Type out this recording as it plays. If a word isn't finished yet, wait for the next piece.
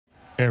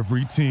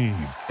Every team,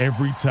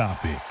 every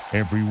topic,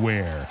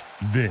 everywhere.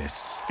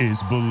 This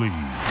is Believe.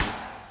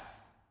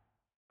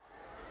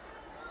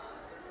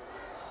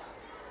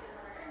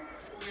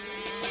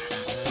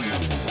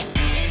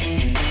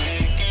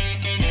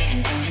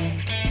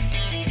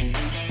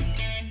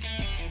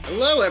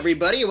 Hello,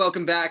 everybody.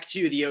 Welcome back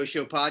to the O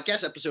Show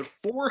podcast, episode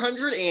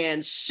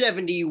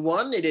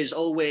 471. It is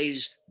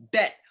always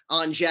Bet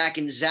on Jack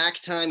and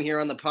Zach time here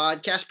on the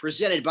podcast,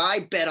 presented by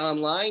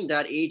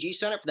BetOnline.ag.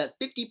 Sign up for that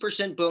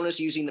 50% bonus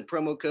using the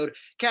promo code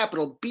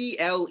capital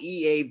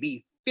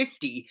BLEAV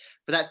 50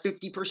 for that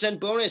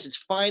 50% bonus.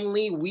 It's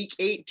finally week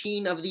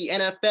 18 of the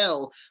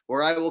NFL,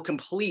 where I will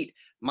complete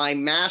my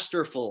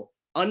masterful,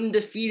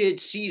 undefeated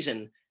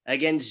season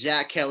against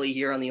Zach Kelly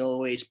here on the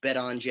Always Bet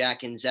on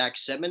Jack and Zach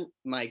segment.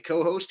 My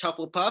co-host,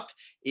 Hufflepuff,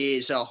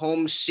 is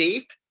home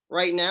safe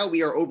right now.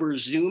 We are over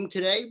Zoom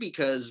today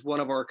because one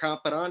of our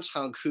confidants,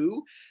 Hunk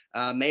Hu,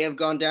 may have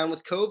gone down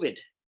with COVID.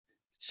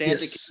 Santa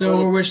so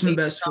we're wishing the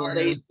best for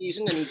him.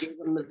 Season, and he gave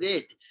him the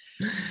vid.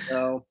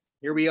 So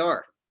here we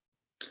are.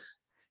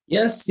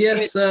 Yes.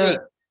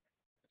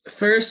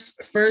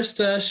 First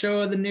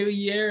show of the new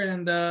year,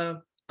 and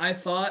I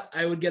thought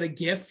I would get a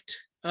gift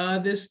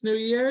this new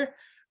year,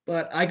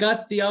 but I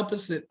got the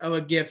opposite of a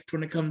gift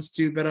when it comes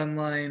to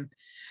BetOnline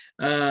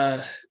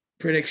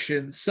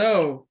predictions.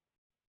 So,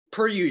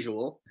 per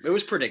usual, it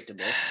was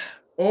predictable.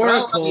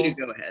 Oracle. I'll allow you to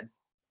go ahead.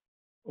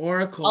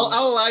 Oracle.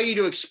 I'll allow you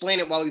to explain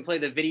it while we play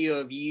the video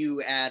of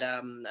you at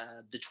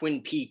the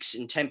Twin Peaks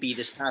in Tempe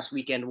this past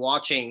weekend,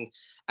 watching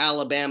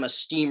Alabama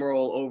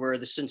steamroll over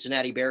the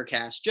Cincinnati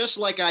Bearcats, just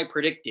like I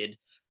predicted,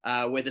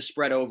 with a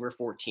spread over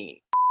 14.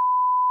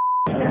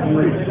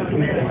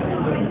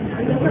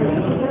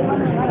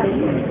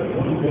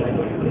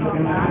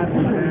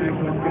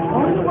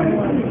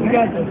 You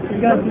got this.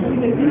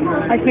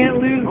 I can't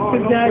lose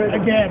to Zach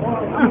again.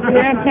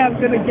 Zach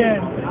captain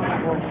again.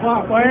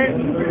 Where?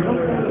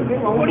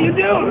 What are you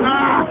doing?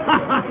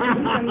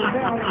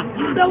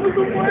 That was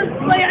the worst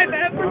play I've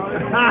ever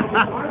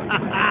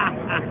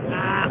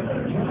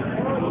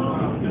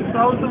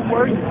That was the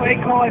worst play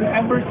call I've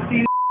ever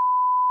seen.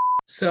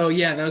 So,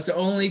 yeah, that was the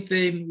only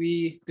thing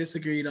we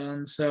disagreed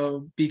on.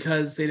 So,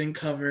 because they didn't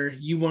cover,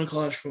 you won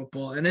college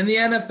football. And in the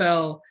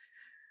NFL,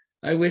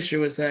 I wish it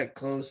was that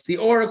close. The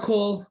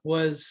Oracle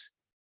was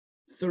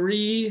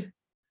 3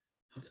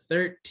 of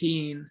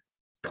 13,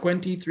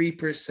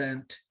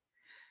 23%.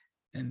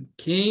 And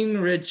King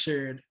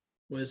Richard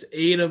was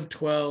 8 of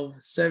 12,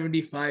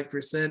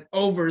 75%,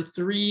 over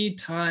 3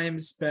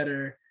 times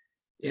better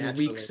in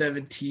week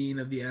 17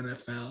 of the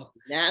NFL.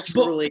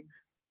 Naturally.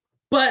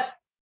 But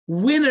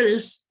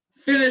winners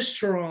finish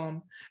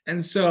strong.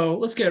 And so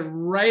let's get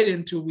right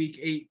into week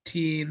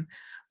 18.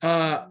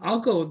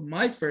 I'll go with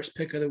my first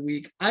pick of the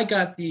week. I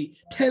got the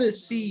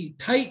Tennessee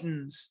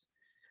Titans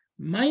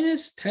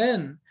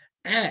 -10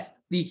 at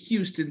the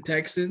Houston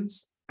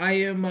Texans.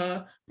 I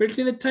am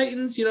predicting the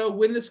Titans,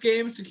 win this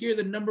game, secure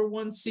the number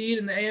 1 seed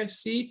in the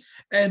AFC.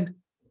 And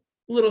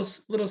little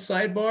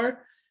sidebar,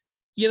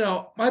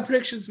 my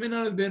predictions may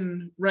not have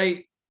been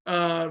right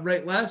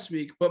last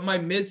week, but my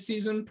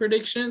midseason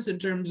predictions in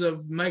terms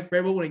of Mike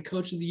Vrabel winning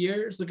Coach of the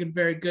Year is looking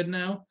very good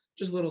now.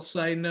 Just a little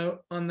side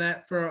note on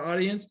that for our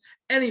audience.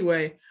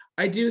 Anyway,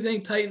 I do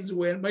think Titans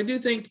win, but I do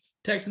think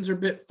Texans are a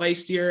bit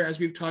feistier, as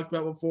we've talked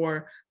about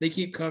before. They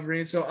keep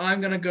covering. So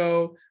I'm going to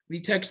go the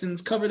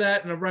Texans cover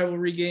that in a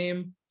rivalry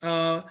game.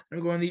 I'm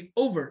going the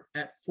over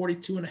at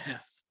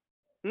 42.5.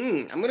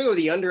 I'm going to go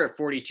the under at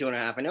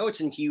 42.5. I know it's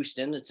in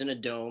Houston. It's in a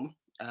dome.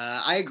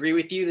 I agree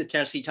with you. The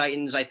Tennessee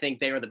Titans, I think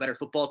they are the better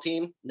football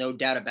team. No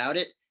doubt about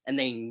it. And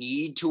they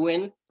need to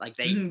win. Like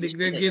they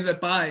get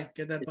that bye.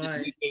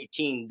 Week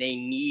 18. They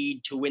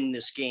need to win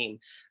this game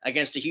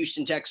against a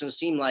Houston Texans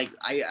team. Like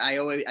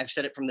I've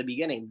said it from the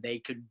beginning, they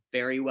could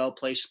very well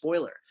play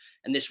spoiler,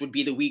 and this would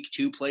be the week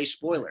 2 play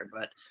spoiler.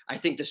 But I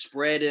think the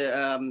spread,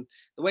 the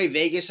way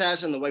Vegas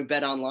has it and the way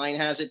BetOnline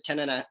has it, 10?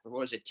 Yep.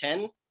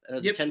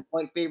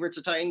 10-point favorites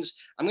of Titans.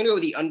 I'm going to go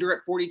with the under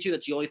at 42.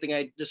 That's the only thing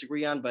I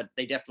disagree on, but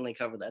they definitely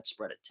cover that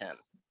spread at 10.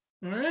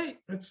 All right,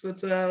 let's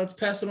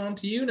pass it on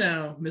to you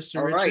now, Mr.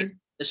 All Richard. Right,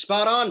 the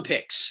spot on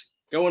picks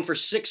going for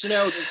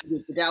 6-0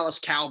 with the Dallas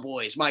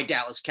Cowboys. My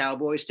Dallas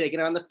Cowboys taking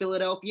on the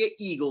Philadelphia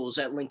Eagles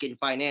at Lincoln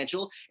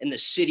Financial in the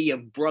city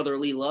of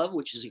brotherly love,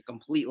 which is a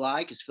complete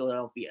lie because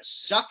Philadelphia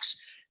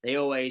sucks. They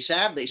always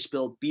have. They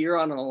spilled beer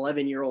on an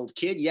 11-year-old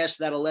kid. Yes,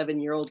 that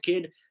 11-year-old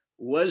kid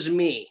was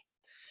me.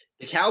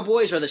 The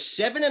Cowboys are the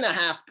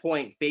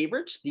 7.5-point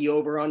favorites. The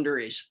over-under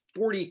is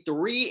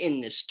 43 in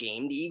this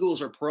game. The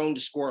Eagles are prone to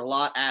score a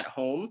lot at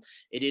home.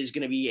 It is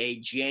going to be a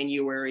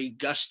January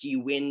gusty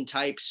wind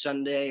type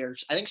Sunday, or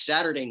I think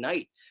Saturday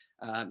night.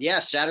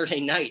 Saturday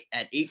night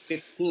at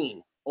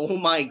 8:15. Oh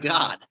my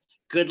God.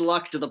 Good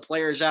luck to the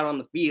players out on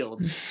the field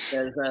because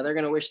they're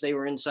going to wish they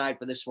were inside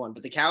for this one.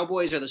 But the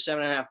Cowboys are the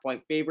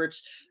 7.5-point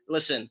favorites.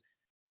 Listen,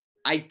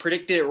 I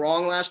predicted it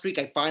wrong last week.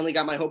 I finally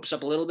got my hopes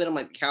up a little bit. I'm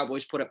like, the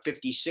Cowboys put up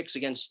 56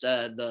 against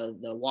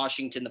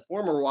the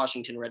former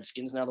Washington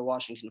Redskins, now the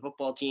Washington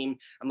football team.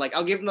 I'm like,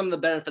 I'll give them the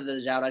benefit of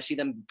the doubt. I see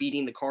them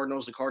beating the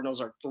Cardinals. The Cardinals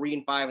are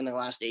 3-5 in their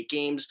last 8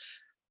 games.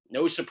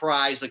 No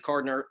surprise, the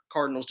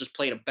Cardinals just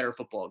played a better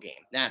football game,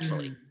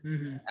 naturally,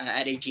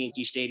 at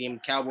AT&T Stadium.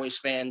 Cowboys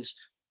fans,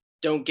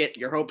 don't get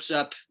your hopes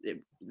up.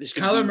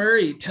 Kyler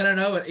Murray,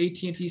 10-0 at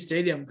AT&T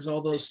Stadium because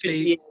all those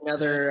state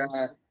another.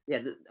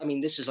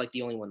 This is like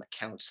the only one that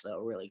counts, though.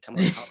 Really, come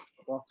on, college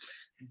football.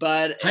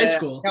 But high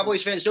school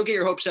Cowboys fans, don't get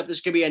your hopes up.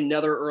 This could be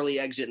another early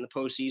exit in the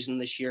postseason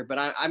this year.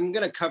 But I'm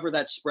going to cover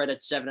that spread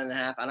at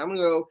 7.5, and I'm going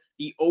to go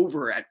the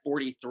over at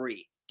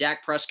 43.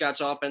 Dak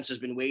Prescott's offense has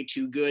been way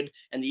too good,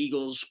 and the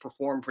Eagles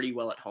perform pretty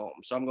well at home.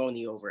 So I'm going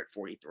the over at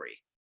 43.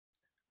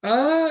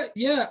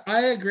 Yeah,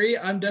 I agree.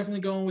 I'm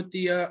definitely going with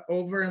the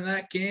over in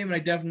that game, and I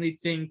definitely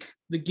think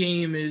the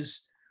game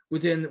is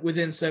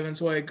within 7.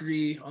 So I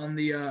agree on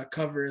the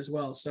cover as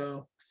well.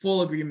 So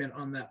full agreement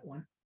on that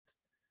one.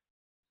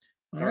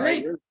 All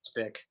right. Your next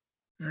pick.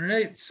 All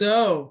right.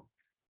 So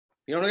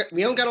we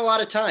don't got a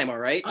lot of time. All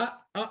right.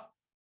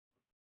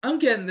 I'm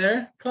getting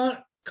there.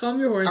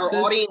 Calm your horses.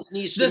 Our audience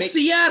needs to the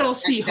Seattle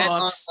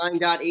Seahawks.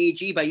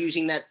 BetOnline.ag by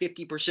using that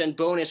 50%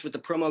 bonus with the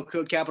promo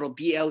code capital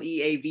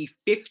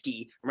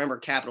BLEAV50. Remember,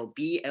 capital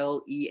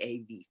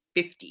BLEAV50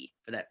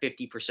 for that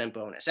 50%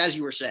 bonus. As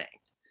you were saying,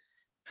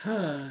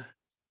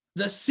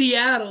 the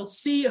Seattle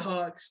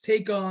Seahawks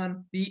take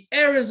on the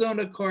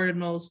Arizona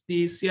Cardinals.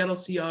 The Seattle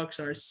Seahawks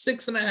are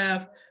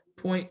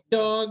 6.5-point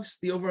dogs.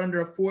 The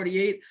over/under of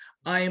 48.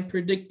 I am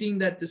predicting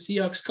that the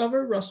Seahawks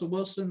cover. Russell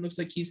Wilson looks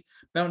like he's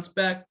bounced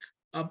back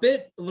a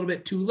little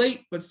bit too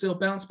late, but still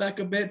bounce back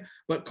a bit.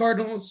 But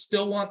Cardinals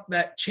still want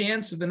that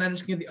chance if the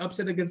Niners can get the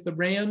upset against the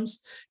Rams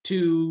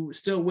to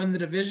still win the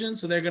division.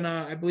 So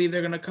I believe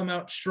they're gonna come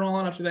out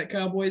strong after that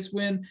Cowboys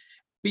win,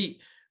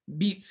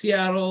 beat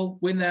Seattle,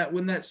 win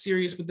that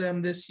series with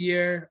them this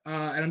year.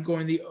 And I'm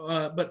going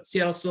but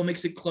Seattle still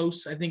makes it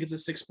close. I think it's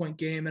a 6-point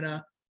game,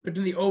 and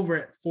putting the over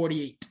at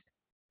 48.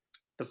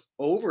 The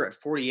over at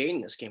 48 in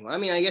this game. I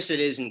mean, I guess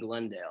it is in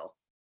Glendale.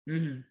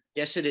 Mm-hmm.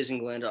 Yes, it is in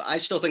Glendale. I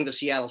still think the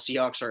Seattle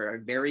Seahawks are a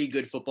very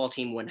good football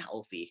team when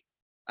healthy.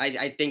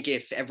 I think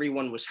if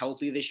everyone was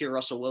healthy this year,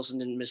 Russell Wilson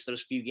didn't miss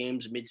those few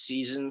games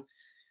mid-season.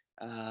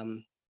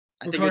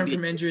 Recovering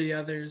from injury, the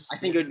others. I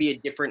think it would be a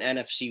different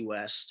NFC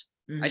West.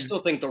 Mm-hmm. I still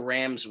think the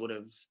Rams would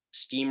have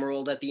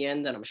steamrolled at the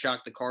end, and I'm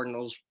shocked the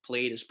Cardinals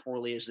played as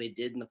poorly as they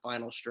did in the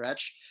final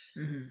stretch.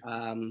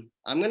 Mm-hmm.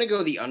 I'm going to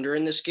go the under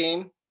in this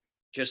game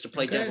just to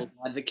play devil's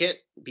advocate,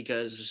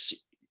 because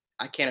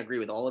I can't agree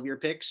with all of your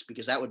picks,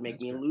 because that would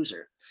make me a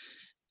loser.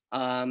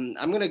 I'm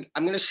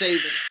gonna say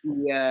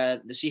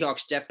that the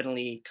Seahawks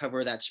definitely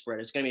cover that spread.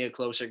 It's gonna be a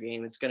closer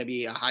game. It's gonna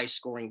be a high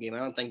scoring game. I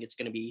don't think it's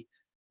gonna be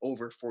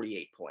over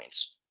 48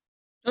 points.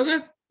 Okay.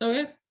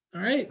 All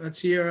right. Let's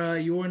hear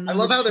your number. I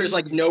love how 2. there's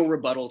like no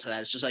rebuttal to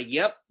that. It's just like,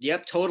 yep,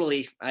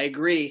 totally. I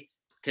agree.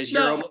 Because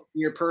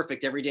you're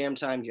perfect every damn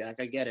time, Jack.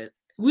 I get it.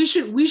 We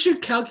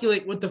should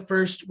calculate what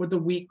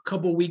the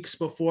couple weeks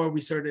before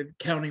we started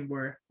counting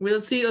were.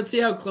 Let's see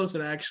how close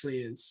it actually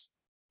is.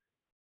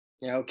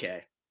 Yeah,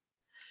 okay.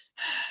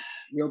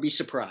 You'll be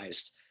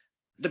surprised.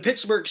 The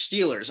Pittsburgh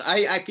Steelers.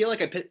 I feel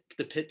like I pick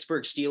the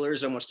Pittsburgh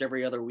Steelers almost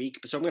every other week,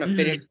 so I'm going to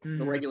finish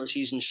the regular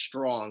season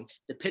strong.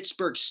 The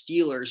Pittsburgh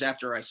Steelers,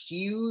 after a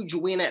huge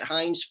win at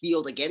Heinz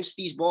Field against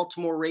these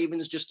Baltimore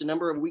Ravens just a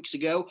number of weeks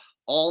ago,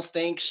 all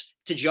thanks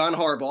to John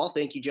Harbaugh.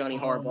 Thank you, Johnny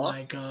Harbaugh. Oh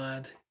my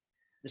God.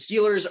 The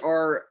Steelers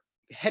are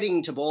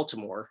heading to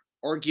Baltimore,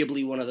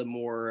 arguably one of the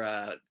more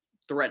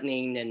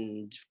threatening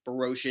and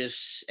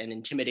ferocious and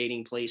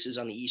intimidating places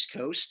on the East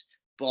Coast,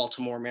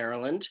 Baltimore,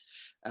 Maryland,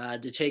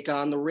 to take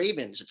on the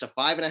Ravens. It's a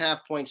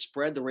 5.5-point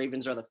spread. The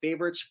Ravens are the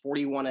favorites.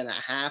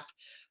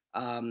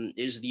 41.5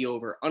 is the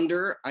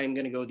over/under. I'm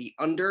going to go the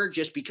under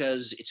just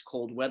because it's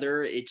cold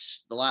weather.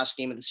 It's the last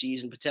game of the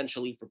season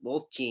potentially for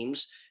both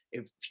teams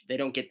if they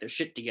don't get their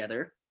shit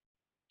together.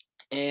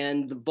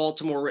 And the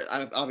Baltimore,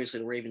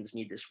 obviously the Ravens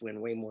need this win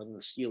way more than the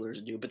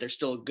Steelers do, but they're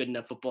still a good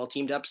enough football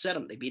team to upset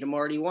them. They beat them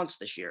already once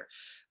this year.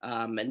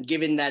 And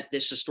given that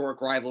this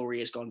historic rivalry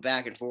has gone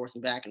back and forth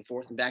and back and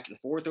forth and back and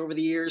forth over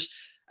the years,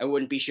 I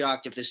wouldn't be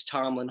shocked if this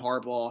Tomlin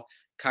Harbaugh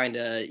kind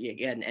of,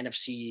 again,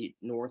 NFC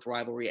North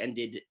rivalry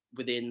ended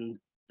within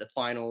the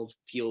final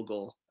field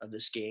goal of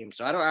this game.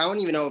 So I don't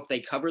even know if they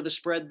cover the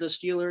spread, the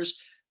Steelers,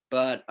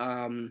 but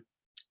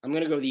I'm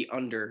going to go the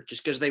under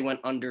just because they went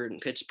under in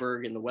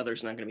Pittsburgh and the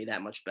weather's not going to be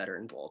that much better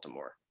in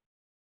Baltimore.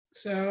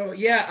 So,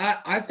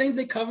 yeah, I think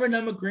they covered.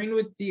 I'm agreeing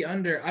with the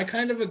under. I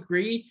kind of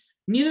agree.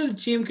 Neither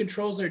team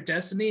controls their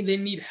destiny. They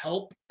need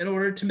help in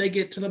order to make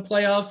it to the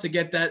playoffs, to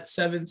get that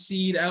 7th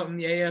seed out in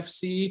the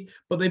AFC,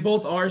 but they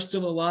both are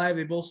still alive.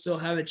 They both still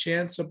have a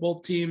chance. So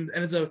both teams,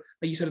 and like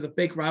you said, it's a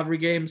big rivalry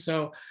game.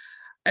 So,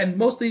 and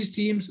most of these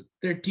teams,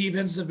 their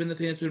defenses have been the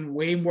thing that's been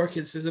way more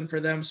consistent for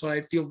them. So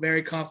I feel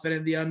very confident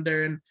in the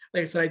under. And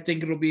like I said, I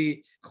think it'll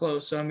be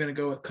close. So I'm going to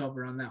go with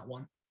cover on that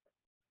one.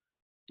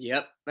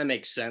 Yep, that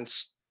makes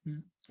sense.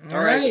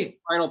 All right.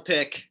 Final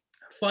pick.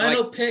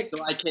 Final pick.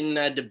 So I can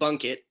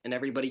debunk it, and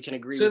everybody can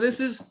agree. So this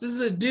is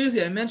a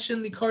doozy. I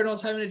mentioned the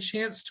Cardinals having a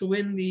chance to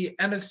win the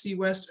NFC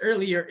West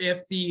earlier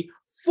if the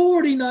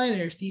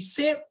 49ers, the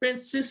San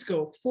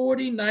Francisco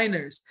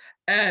 49ers,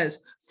 as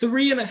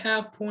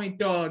 3.5-point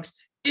dogs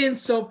in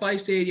SoFi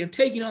Stadium,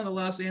 taking on the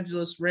Los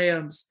Angeles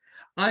Rams.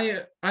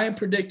 I am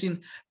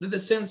predicting that the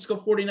San Francisco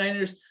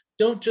 49ers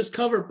don't just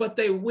cover, but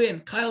they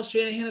win. Kyle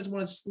Shanahan has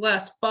won his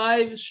last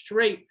 5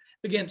 straight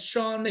against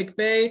Sean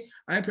McVay.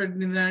 I'm predicting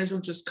the Niners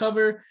don't just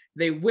cover.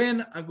 They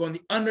win. I'm going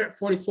the under at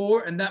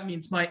 44, and that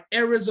means my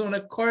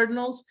Arizona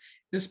Cardinals,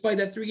 despite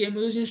that 3-game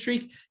losing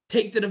streak,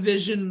 take the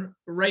division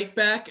right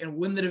back and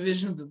win the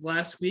division of the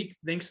last week,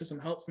 thanks to some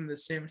help from the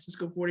San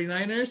Francisco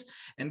 49ers.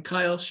 And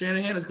Kyle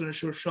Shanahan is going to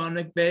show Sean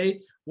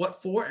McVay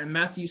what for, and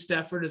Matthew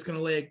Stafford is going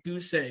to lay a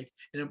goose egg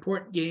in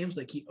important games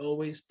like he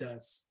always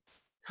does.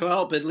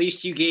 Well, but at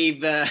least you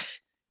gave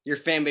your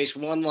fan base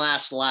one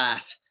last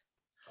laugh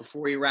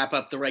before we wrap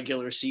up the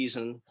regular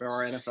season for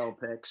our NFL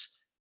picks.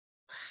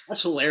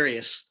 That's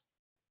hilarious.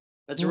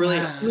 That's really,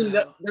 I mean,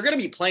 they're going to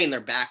be playing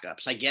their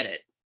backups. I get it.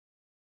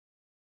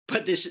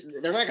 But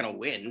they're not going to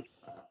win.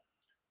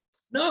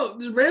 No,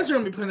 the Rams are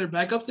going to be playing their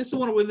backups. They still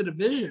want to win the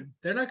division.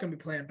 They're not going to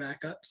be playing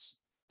backups.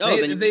 Oh,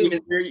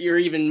 you're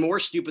even more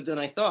stupid than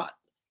I thought.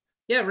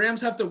 Yeah,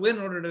 Rams have to win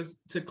in order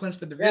to clinch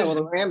the division. Yeah,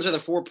 well, the Rams are the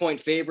 4-point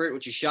favorite,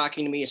 which is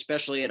shocking to me,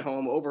 especially at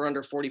home. Over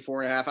under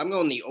 44.5. I'm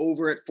going the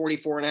over at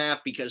 44.5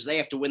 because they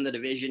have to win the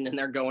division, and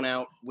they're going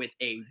out with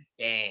a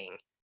bang.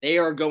 They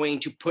are going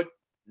to put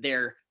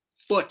their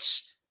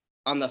foots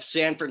on the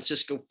San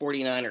Francisco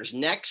 49ers'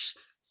 necks,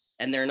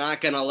 and they're not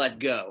going to let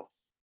go.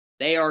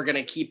 They are going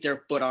to keep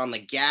their foot on the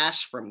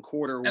gas from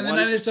quarter one. And the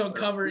Niners don't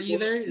cover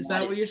either? Is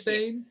that what you're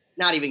saying?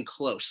 Not even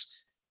close.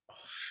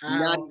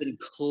 Not even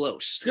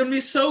close. It's going to be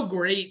so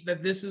great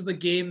that this is the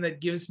game that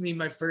gives me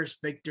my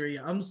first victory.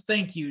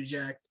 Thank you,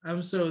 Jack.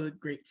 I'm so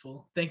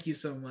grateful. Thank you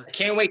so much. I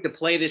can't wait to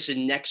play this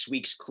in next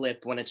week's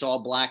clip when it's all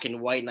black and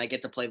white and I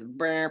get to play the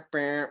brr,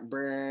 brr,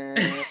 brr.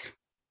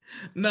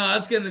 No,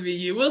 it's going to be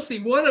you. We'll see.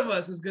 One of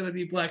us is going to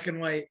be black and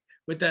white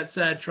with that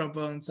sad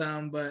trombone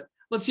sound, but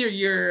let's hear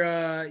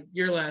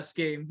your last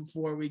game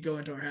before we go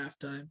into our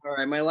halftime. All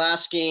right, my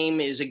last game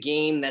is a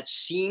game that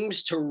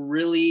seems to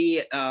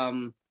really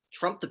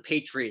trump the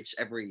Patriots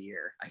every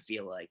year. I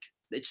feel like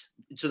it's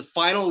the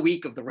final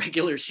week of the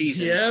regular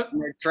season. Yep.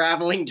 They're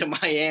traveling to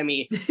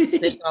Miami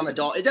on the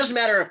Dolphins. It doesn't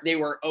matter if they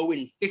were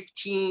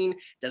 0-15.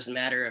 Doesn't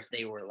matter if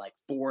they were like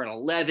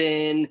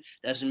 4-11.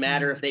 Doesn't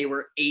matter if they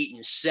were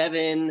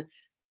 8-7.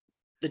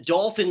 The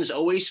Dolphins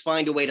always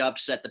find a way to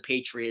upset the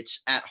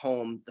Patriots at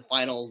home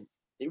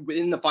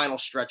in the final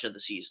stretch of the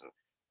season.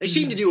 They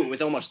seem to do it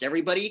with almost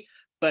everybody,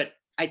 but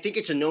I think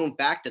it's a known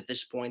fact at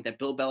this point that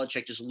Bill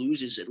Belichick just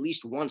loses at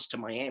least once to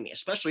Miami,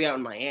 especially out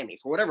in Miami.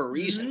 For whatever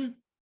reason,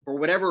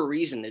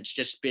 it's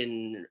just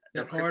been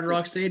that Hard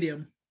Rock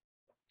Stadium.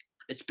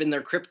 It's been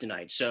their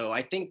kryptonite. So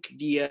I think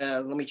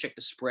let me check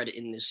the spread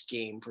in this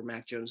game for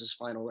Mac Jones's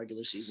final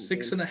regular season.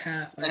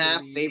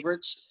 6.5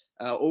 favorites.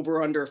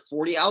 Over under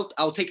 40.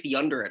 I'll take the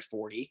under at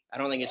 40. I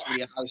don't think it's going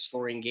to be a high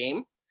scoring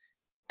game.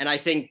 And I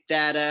think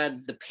that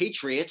the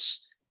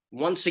Patriots,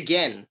 once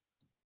again,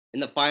 in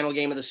the final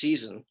game of the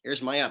season,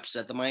 here's my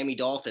upset, the Miami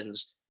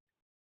Dolphins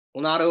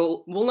will not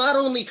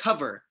only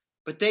cover,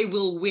 but they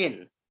will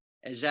win,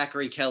 as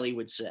Zachary Kelly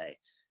would say.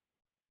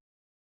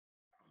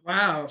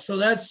 Wow. So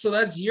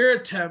that's your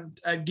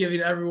attempt at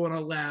giving everyone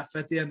a laugh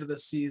at the end of the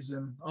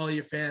season, all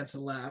your fans a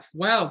laugh.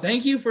 Wow.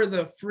 Thank you for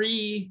the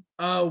free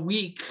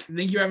week.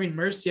 Thank you for having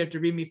mercy after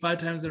beating me 5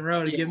 times in a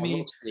row to give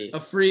me a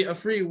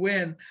free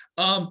win.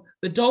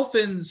 The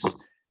Dolphins,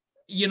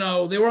 they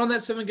were on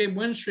that 7-game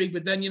win streak,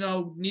 but then,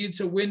 needed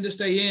to win to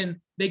stay in.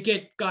 They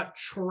got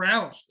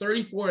trounced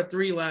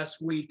 34-3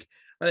 last week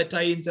by the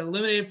Titans,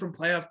 eliminated from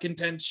playoff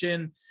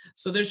contention.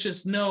 So there's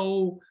just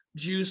no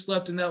juice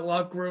left in that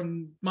locker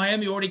room.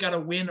 Miami already got a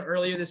win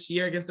earlier this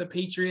year against the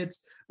Patriots.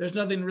 There's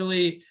nothing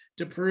really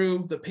to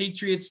prove. The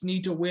Patriots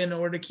need to win in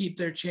order to keep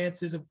their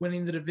chances of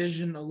winning the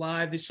division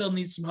alive. They still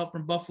need some help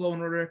from Buffalo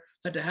in order for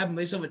that to happen.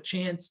 They still have a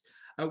chance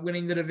at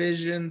winning the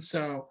division.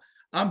 So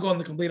I'm going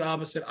the complete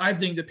opposite. I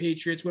think the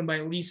Patriots win by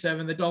at least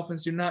 7. The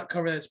Dolphins do not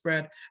cover that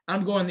spread.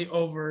 I'm going the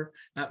over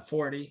at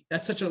 40.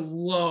 That's such a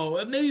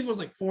low. Maybe if it was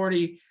like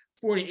 40,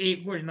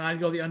 48, 49,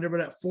 go the under,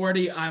 but at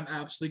 40, I'm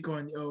absolutely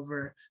going the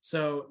over.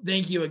 So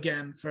thank you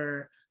again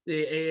for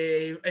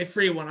a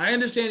free one. I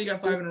understand you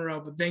got 5 in a row,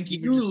 but thank you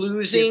for just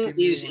losing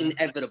is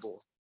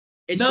inevitable.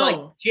 It's like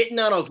hitting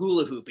on a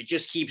hula hoop. It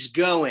just keeps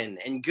going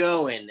and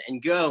going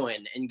and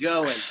going and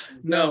going.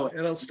 No,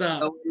 it'll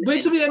stop.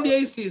 Wait till the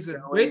NBA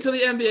season. Wait till the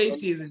NBA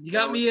season. You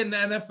got me in the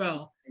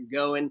NFL. And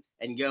going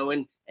and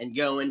going and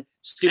going.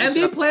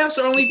 NBA playoffs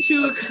are only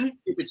 2.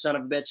 Stupid son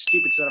of a bitch.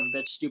 Stupid son of a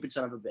bitch. Stupid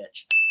son of a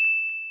bitch.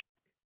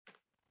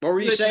 What were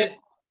you saying?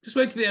 Just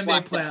wait till the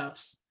NBA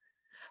playoffs.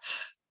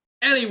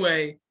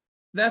 Anyway,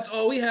 that's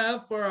all we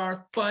have for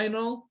our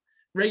final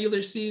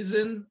regular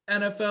season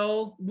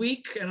NFL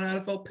week and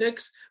NFL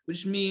picks,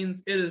 which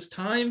means it is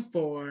time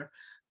for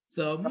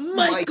the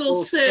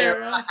Michael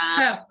Cera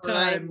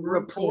halftime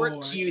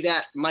report. Cue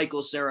that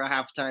Michael Cera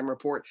halftime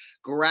report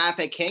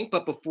graphic, Hank.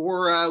 But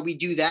before we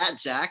do that,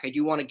 Zach, I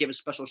do want to give a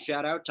special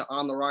shout out to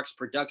On the Rocks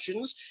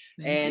Productions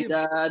and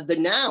the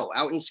Now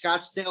out in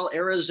Scottsdale,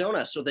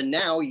 Arizona. So the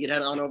Now, you can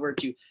head on over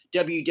to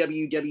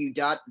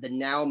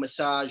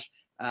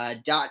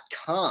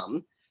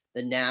www.thenowmassage.com.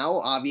 The Now,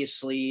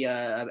 obviously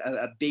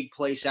a big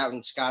place out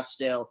in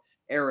Scottsdale,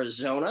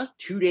 Arizona.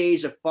 2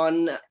 days of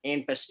fun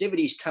and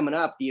festivities coming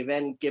up. The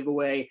event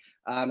giveaway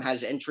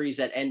has entries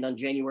that end on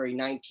January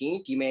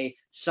 19th. You may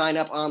sign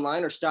up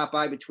online or stop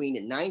by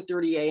between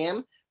 9:30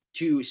 a.m.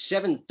 to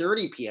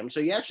 7:30 p.m. So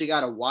you actually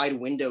got a wide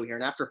window here.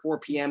 And after 4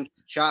 p.m.,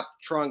 shop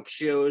trunk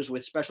shows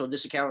with special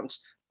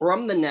discounts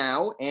from the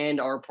Now and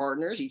our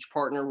partners. Each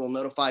partner will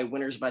notify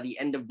winners by the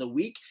end of the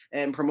week,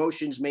 and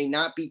promotions may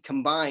not be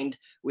combined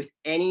with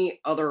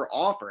any other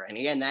offer. And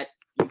again, that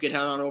you can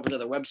head on over to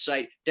the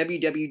website,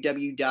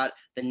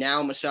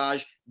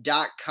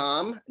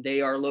 www.thenowmassage.com.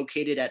 They are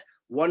located at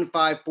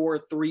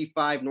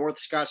 15435 North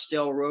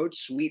Scottsdale Road,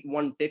 Suite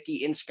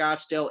 150 in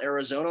Scottsdale,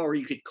 Arizona, or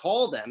you could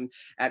call them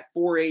at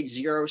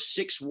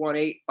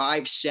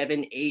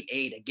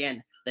 480-618-5788.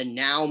 Again, the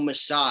Now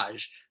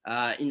Massage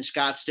in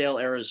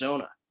Scottsdale,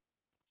 Arizona.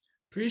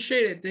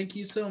 Appreciate it. Thank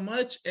you so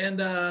much. And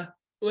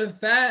with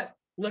that,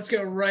 let's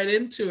get right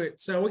into it.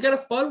 So we got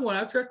a fun one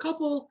after a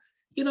couple,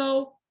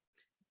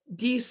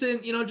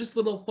 decent, just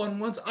little fun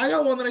ones. I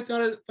got one that I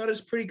thought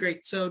was pretty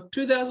great. So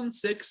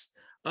 2006,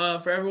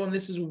 for everyone,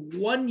 this is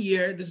 1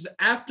 year. This is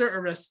after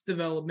Arrested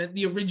Development,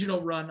 the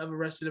original run of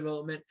Arrested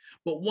Development,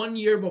 but 1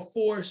 year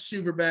before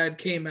Superbad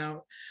came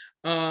out.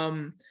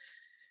 Our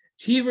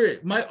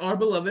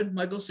beloved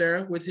Michael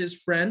Cera with his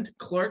friend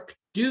Clark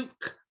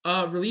Duke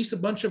released a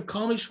bunch of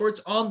comedy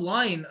shorts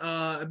online.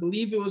 I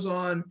believe it was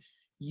on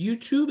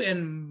YouTube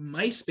and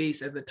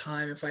MySpace at the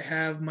time, if I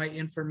have my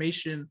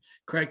information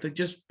correct, like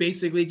just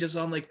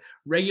on like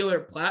regular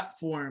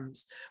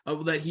platforms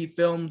that he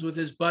filmed with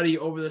his buddy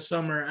over the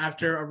summer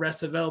after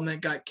Arrested Development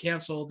got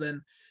canceled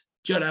and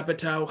Judd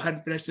Apatow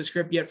hadn't finished the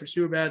script yet for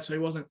Superbad, so he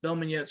wasn't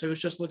filming yet. So he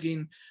was just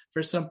looking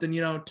for something,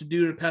 to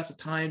do to pass the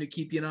time, to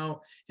keep,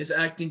 his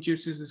acting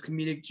juices, his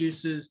comedic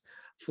juices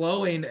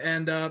flowing.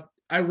 And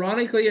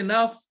ironically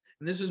enough,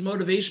 and this is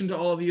motivation to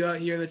all of you out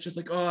here that's just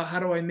like, oh, how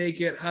do I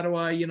make it? How do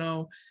I,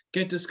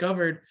 get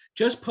discovered?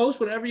 Just post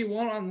whatever you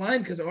want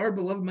online, because our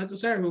beloved Michael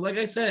Cera, who, like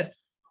I said,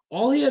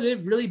 all he had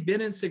really been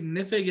in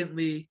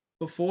significantly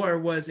before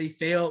was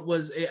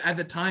at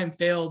the time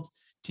failed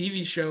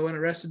TV show and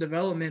Arrested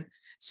Development.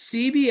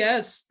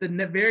 CBS the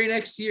very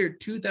next year,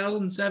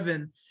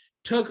 2007,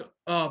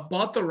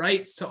 bought the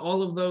rights to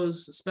all of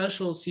those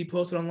specials he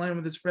posted online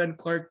with his friend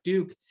Clark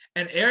Duke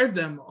and aired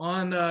them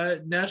on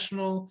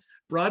national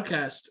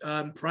broadcast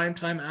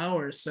primetime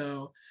hours.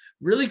 So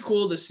really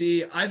cool to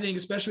see. I think,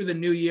 especially the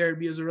new year, it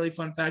was a really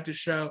fun fact to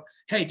show,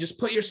 hey, just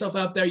put yourself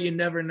out there. You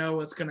never know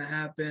what's going to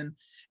happen.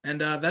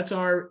 And that's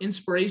our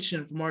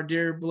inspiration from our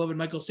dear beloved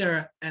Michael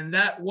Cera. And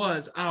that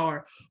was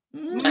our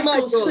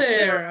Michael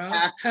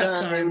Cera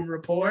halftime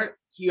report.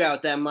 You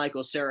out that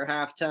Michael Cera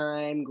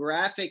halftime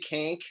graphic,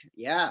 Hank.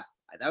 Yeah,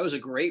 that was a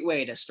great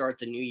way to start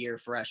the new year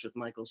fresh with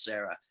Michael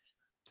Cera.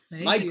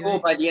 My goal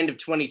by the end of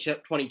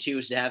 2022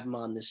 is to have him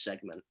on this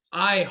segment.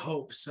 I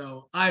hope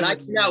so. I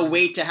cannot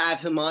wait to have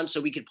him on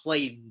so we could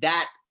play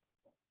that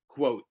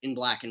quote in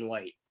black and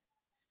white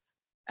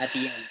at the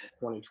end of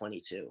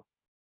 2022.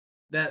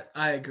 That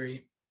I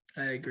agree.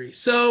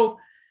 So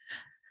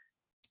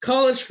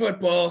college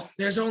football,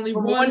 there's only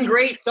one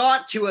great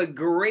thought to a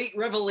great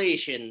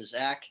revelation,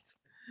 Zach.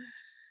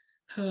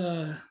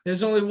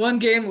 There's only one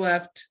game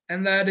left,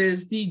 and that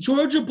is the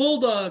Georgia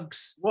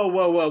Bulldogs.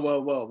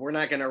 Whoa. We're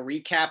not going to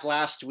recap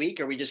last week.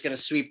 Are we just going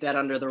to sweep that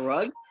under the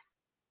rug?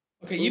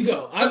 Okay, you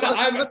go.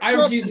 I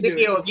refuse to do it.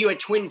 Video of you at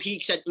Twin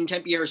Peaks in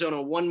Tempe,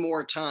 Arizona one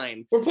more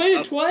time. We're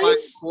playing it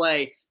twice?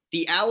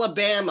 The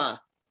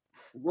Alabama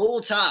Roll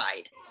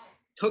Tide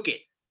took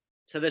it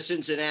to the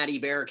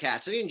Cincinnati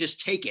Bearcats. They didn't just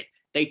take it.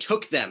 They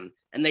took them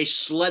and they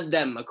sled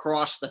them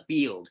across the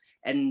field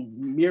and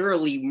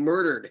merely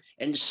murdered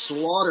and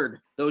slaughtered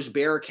those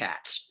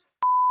Bearcats.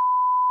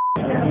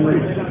 You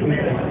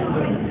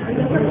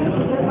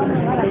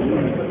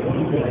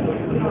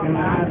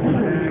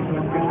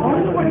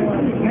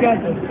got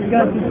this.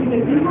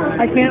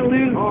 I can't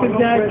lose to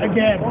Jack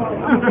again.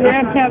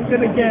 Yeah,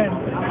 captain again.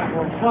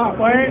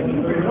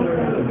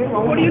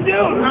 What are you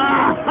doing?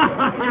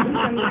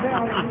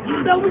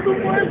 That was the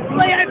worst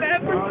play I've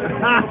ever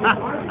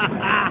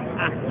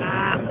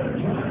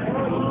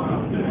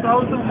That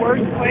was the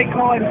worst play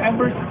call I've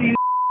ever seen.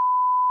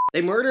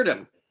 They murdered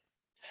him.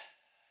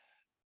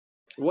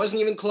 It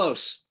wasn't even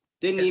close.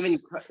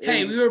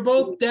 Hey, we were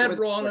both dead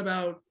wrong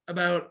about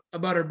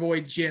our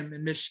boy Jim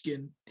in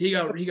Michigan. He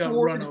got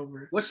run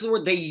over. What's the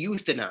word? They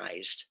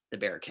euthanized the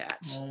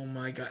Bearcats. Oh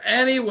my God.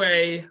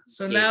 Anyway,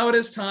 so now it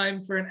is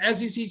time for an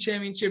SEC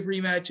championship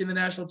rematch in the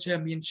national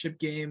championship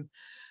game.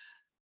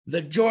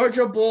 The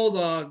Georgia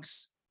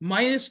Bulldogs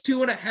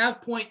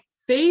 -2.5 point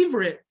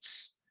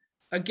favorites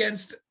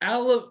against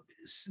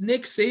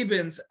Nick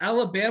Saban's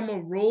Alabama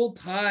Roll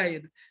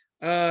Tide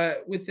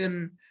with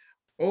an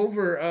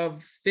over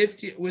of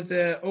 50 with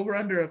a over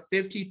under of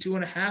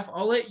 52.5.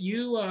 I'll let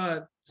you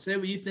say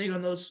what you think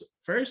on those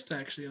first.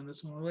 Actually, on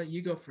this one, I'll let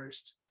you go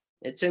first.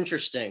 It's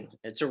interesting.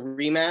 It's a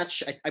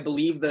rematch. I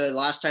believe the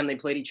last time they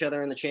played each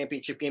other in the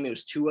championship game, it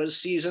was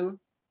Tua's season.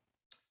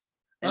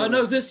 No, it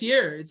was this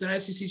year. It's an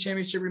SEC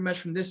championship rematch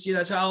from this year.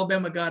 That's how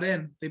Alabama got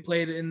in. They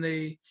played in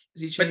the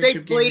SEC championship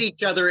game. But they played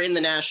each other in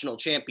the national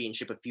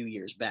championship a few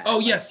years back. Oh,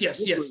 yes.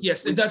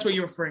 If that's what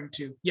you're referring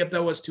to. Yep,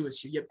 that was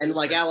Tua's year. Yep. And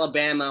like correct.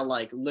 Alabama,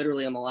 like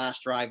literally on the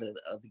last drive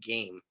of the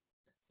game.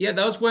 Yeah,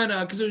 that was when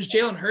because it was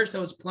Jalen Hurts that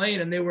was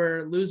playing and they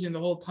were losing the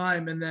whole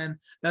time, and then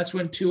that's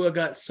when Tua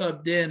got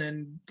subbed in,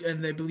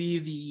 and they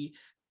believe the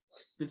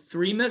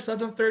 3 minutes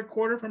left in the third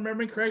quarter, if I'm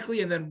remembering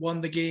correctly, and then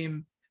won the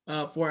game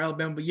for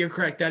Alabama. But you're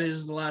correct, that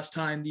is the last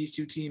time these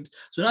two teams.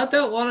 So not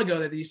that long ago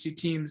that these two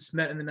teams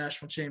met in the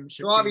national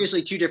championship. So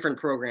obviously, two different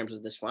programs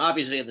with this one.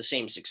 Obviously, have the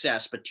same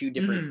success, but two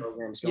different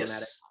programs going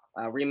at it.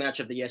 Rematch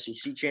of the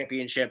SEC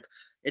championship.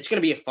 It's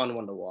going to be a fun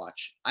one to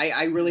watch.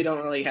 I really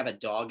don't really have a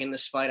dog in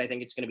this fight. I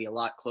think it's going to be a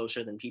lot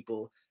closer than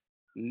people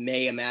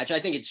may imagine. I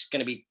think it's going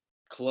to be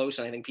close,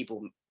 and I think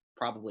people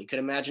probably could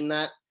imagine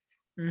that.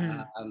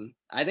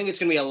 I think it's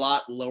going to be a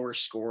lot lower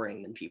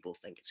scoring than people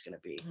think it's going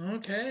to be.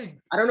 Okay.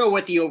 I don't know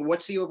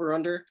what's the over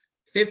under?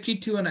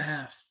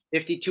 52.5.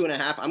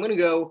 52.5. I'm going to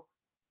go.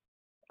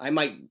 I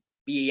might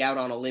be out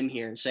on a limb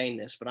here in saying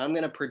this, but I'm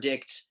going to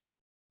predict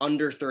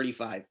under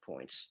 35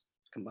 points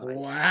combined.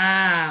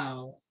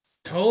 Wow.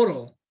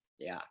 Total.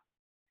 Yeah.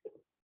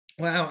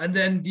 Wow. And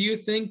then do you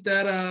think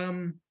that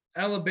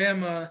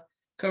Alabama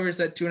covers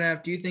that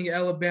 2.5? Do you think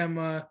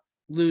Alabama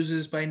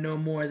loses by no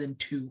more than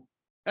 2?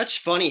 That's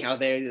funny how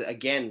they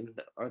again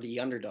are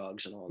the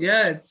underdogs and all this.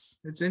 Yeah,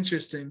 it's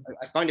interesting.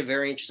 I find it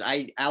very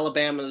interesting.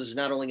 Alabama is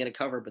not only going to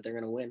cover, but they're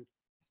going to win.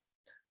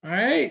 All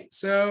right.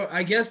 So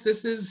I guess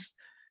this is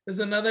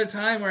another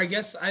time where I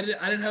guess I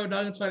didn't have a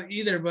dog in the fight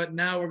either, but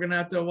now we're gonna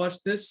have to watch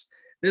this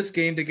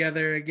game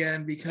together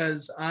again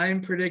because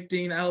I'm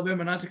predicting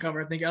Alabama not to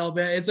cover. I think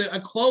Alabama, it's a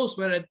close,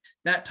 but at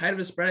that tight of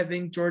a spread, I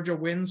think Georgia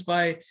wins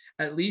by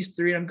at least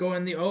 3. I'm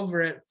going the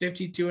over at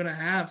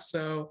 52.5.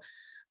 So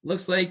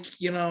looks like,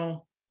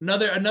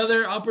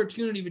 another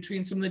opportunity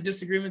between some of the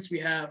disagreements we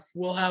have.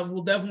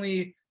 We'll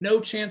definitely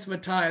no chance of a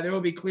tie. There will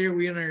be a clear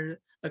winner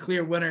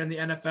in the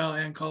NFL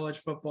and college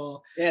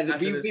football. Yeah,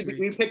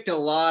 we picked a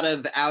lot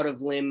of out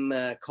of limb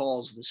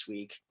calls this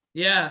week.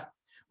 Yeah.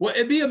 Well,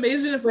 it'd be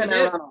amazing if we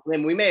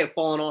may have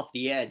fallen off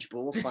the edge,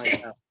 but we'll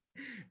find out.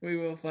 We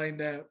will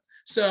find out.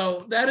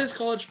 So that is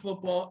college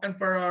football. And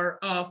for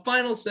our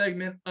final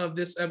segment of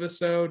this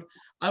episode,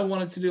 I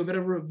wanted to do a bit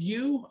of a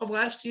review of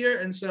last year.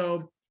 And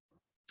so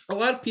a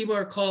lot of people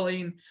are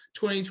calling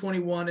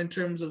 2021 in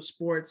terms of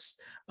sports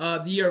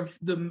the year of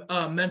the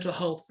mental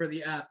health for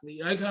the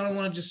athlete. I kind of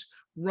want to just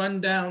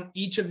run down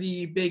each of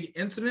the big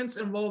incidents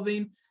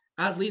involving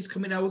athletes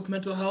coming out with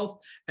mental health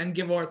and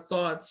give our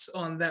thoughts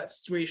on that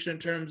situation in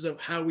terms of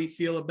how we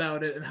feel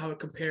about it and how it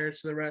compares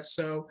to the rest.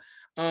 So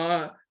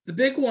the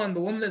big one, the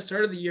one that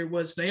started the year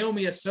was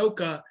Naomi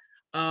Osaka,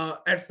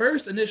 at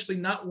first initially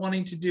not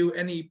wanting to do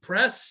any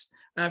press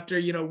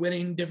after,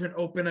 winning different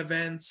open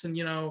events and,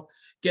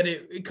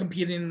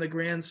 competing in the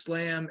Grand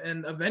Slam.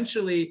 And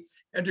eventually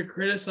after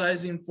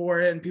criticizing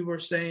for it and people were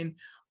saying,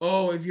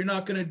 oh, if you're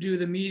not going to do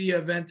the media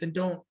event, then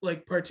don't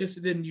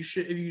participate. And you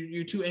should, if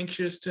you're too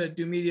anxious to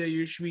do media,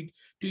 you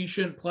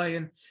shouldn't play.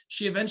 And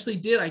she eventually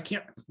did. I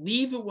can't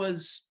believe it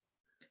was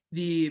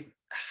I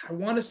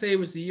want to say it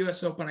was the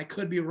US Open. I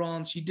could be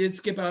wrong. She did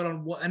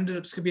ended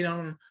up skipping out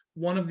on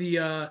one of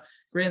the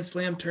Grand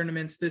Slam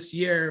tournaments this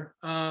year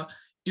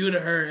due to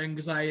her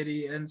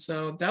anxiety. And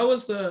so that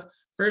was the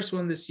first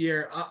one this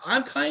year.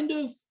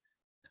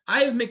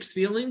 I have mixed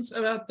feelings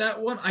about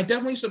that one. I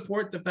definitely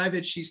support the fact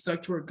that she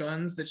stuck to her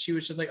guns, that she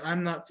was just like,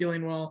 I'm not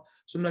feeling well,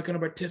 so I'm not going to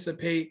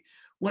participate.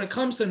 When it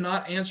comes to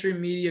not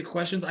answering media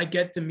questions, I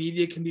get the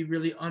media can be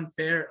really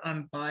unfair,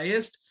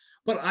 unbiased,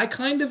 but I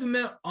kind of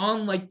am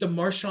on the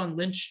Marshawn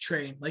Lynch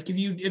train.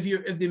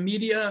 If the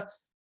media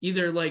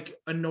either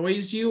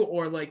annoys you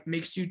or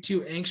makes you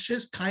too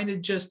anxious, kind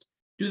of just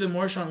do the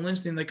Marshawn Lynch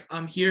thing.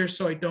 I'm here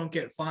so I don't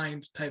get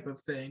fined type of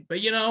thing. But,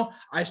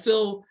 I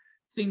still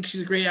think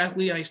she's a great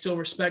athlete and I still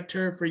respect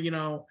her for,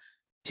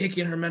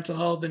 taking her mental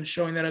health and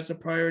showing that as a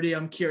priority.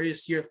 I'm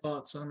curious your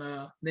thoughts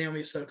on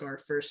Naomi Osaka, our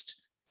first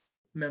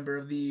member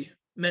of the,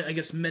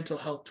 mental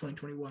health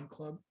 2021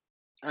 club.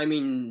 I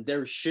mean,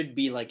 there should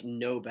be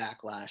no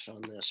backlash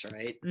on this,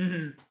 right?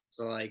 Mm-hmm.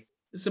 So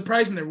it's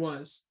surprising there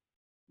was.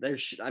 This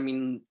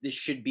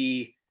should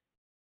be,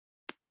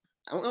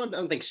 I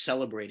don't think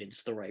celebrated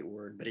is the right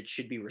word, but it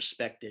should be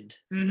respected.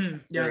 Mm-hmm.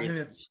 Yeah, I think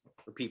that's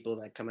for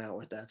people that come out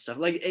with that stuff.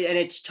 And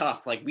it's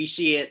tough. We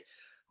see it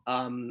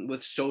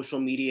with social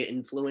media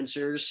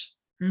influencers,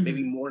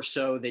 maybe more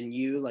so than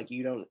you.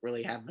 You don't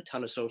really have a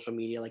ton of social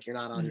media. You're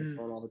not on your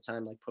phone all the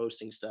time,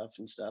 posting stuff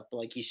and stuff.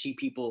 But you see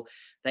people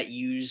that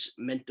use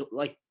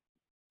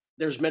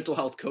there's mental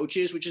health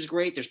coaches, which is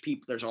great. There's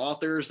people, there's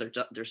authors,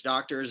 there's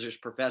doctors, there's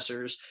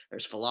professors,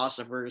 there's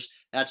philosophers.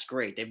 That's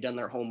great. They've done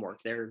their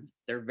homework. They're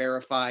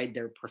verified.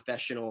 They're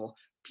professional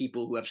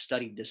people who have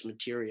studied this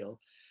material.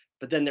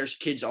 But then there's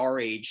kids our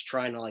age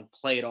trying to like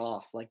play it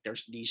off. Like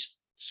there's these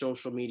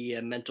social media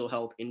mental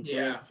health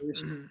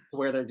influencers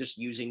where they're just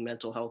using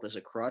mental health as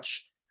a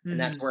crutch. And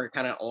that's where it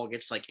kind of all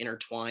gets like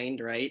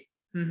intertwined, right?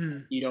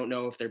 You don't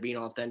know if they're being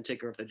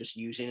authentic or if they're just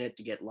using it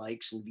to get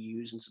likes and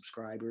views and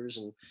subscribers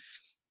and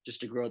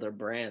just to grow their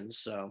brands.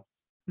 So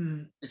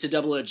it's a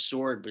double-edged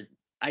sword, but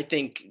I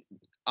think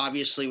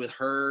obviously with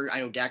her,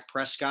 I know Dak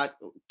Prescott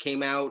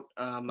came out.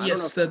 I don't know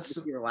if that's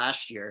this year,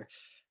 last year,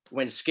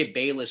 when Skip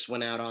Bayless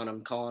went out on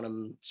him, calling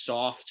him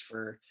soft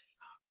for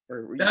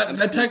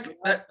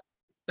that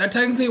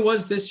technically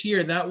was this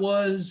year. That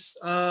was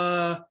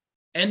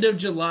end of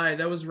July.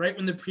 That was right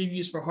when the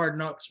previews for Hard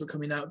Knocks were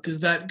coming out, because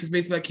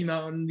basically that came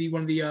out on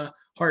one of the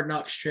Hard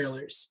Knocks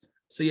trailers.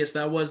 So yes,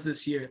 that was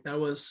this year. That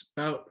was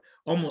about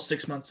almost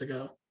 6 months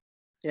ago.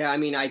 Yeah, I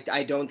mean,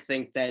 I don't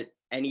think that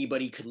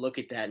anybody could look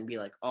at that and be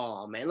like,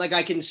 oh man, like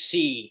I can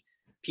see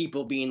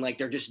people being like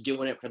they're just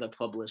doing it for the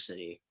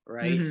publicity,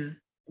 right?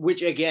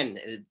 Which again,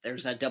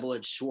 there's that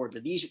double-edged sword.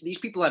 But these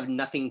people have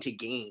nothing to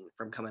gain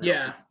from coming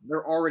out.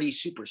 They're already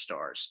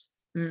superstars.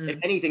 If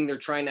anything, they're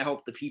trying to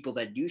help the people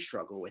that do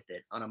struggle with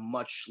it on a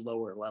much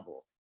lower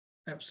level.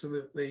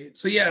 Absolutely.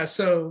 So yeah,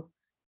 so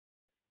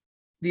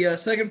the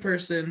second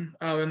person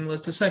and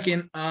was the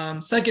second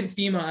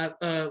female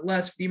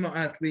last female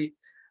athlete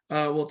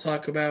we'll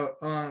talk about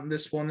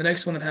this one. The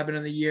next one that happened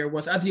in the year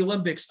was at the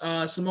Olympics.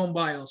 Simone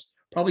Biles,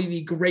 probably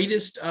the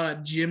greatest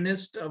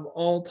gymnast of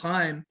all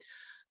time,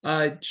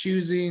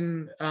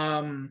 choosing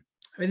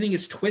I think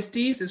it's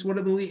twisties is what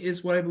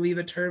I believe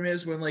the term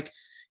is, when like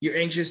you're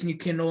anxious and you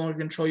can no longer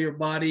control your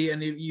body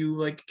and you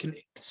like can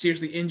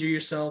seriously injure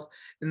yourself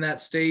in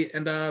that state.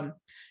 And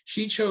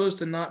she chose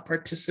to not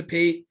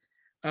participate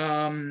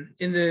in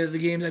the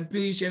games. I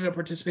believe she ended up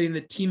participating in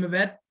the team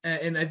event,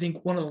 and I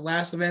think one of the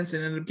last events,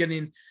 and ended up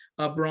getting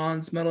a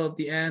bronze medal at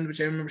the end,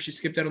 which I remember she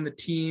skipped out on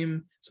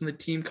some of the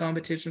team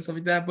competition, stuff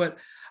like that. But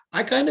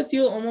I kind of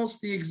feel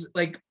almost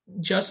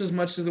just as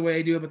much as the way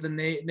I do about the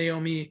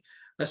Naomi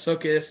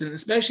Osaka, and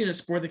especially in a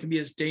sport that can be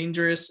as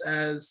dangerous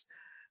as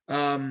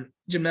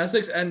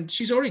gymnastics. And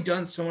she's already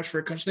done so much for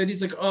her country. That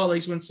he's like, oh,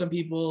 like when some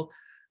people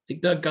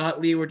like Doug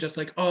Gottlieb were just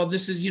like, oh,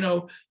 this is,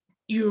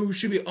 you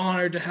should be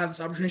honored to have this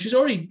opportunity. She's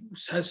already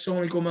has so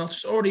many gold medals.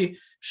 She's already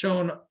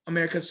shown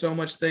America so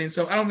much things.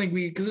 So I don't think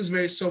because this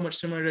is so much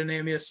similar to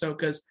Naomi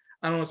Osaka's,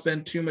 I don't want to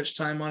spend too much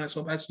time on it.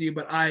 So I'll pass to you.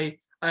 But I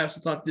also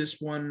thought this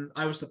one,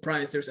 I was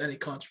surprised there was any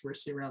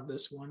controversy around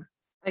this one.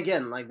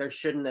 Again, like there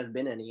shouldn't have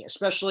been any,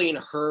 especially in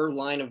her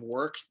line of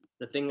work.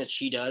 The thing that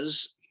she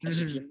does as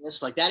a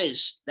gymnast, like that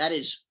is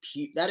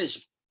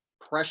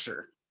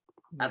pressure.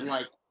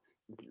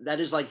 That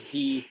is like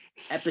the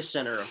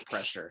epicenter of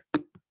pressure.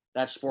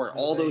 That sport,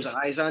 all those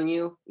eyes on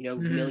you,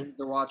 millions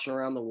are watching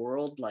around the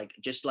world, like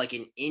just like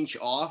an inch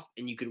off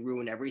and you could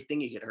ruin everything.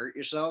 You could hurt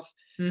yourself.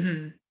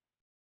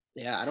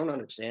 Yeah, I don't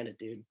understand it,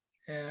 dude.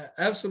 Yeah,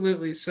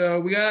 absolutely. So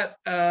we got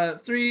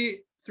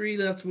three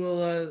left.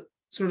 We'll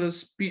sort of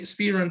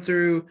speed run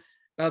through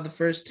the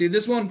first two.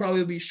 This one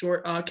probably will be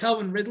short.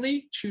 Calvin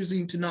Ridley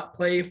choosing to not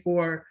play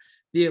for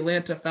the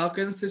Atlanta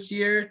Falcons this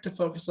year to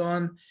focus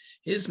on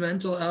his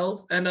mental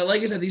health. And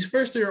like I said, these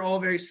first three are all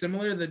very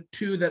similar. The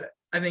two that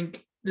I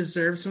think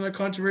deserve similar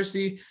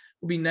controversy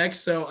will be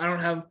next. So I don't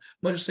have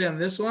much to say on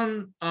this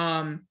one.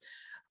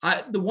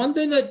 The one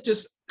thing that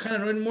just kind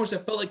of annoyed me more is I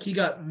felt like he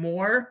got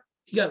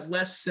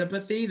less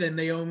sympathy than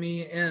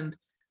Naomi and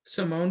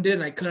Simone did.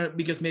 And I couldn't,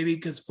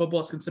 because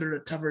football is considered a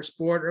tougher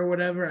sport or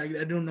whatever.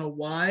 I don't know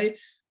why,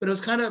 but it was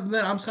kind of,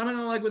 I'm kind of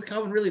like with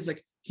Calvin Ridley. It's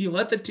like he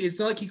let it's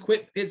not like he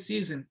quit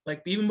mid-season.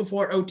 Like even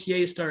before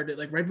OTA started,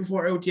 like right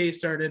before OTA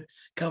started,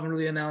 Calvin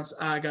Ridley announced,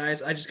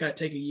 guys, I just got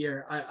to take a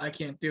year. I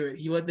can't do it.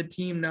 He let the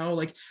team know,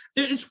 like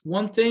it's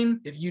one thing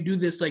if you do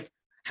this like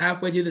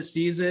halfway through the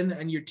season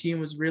and your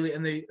team was really,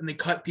 and they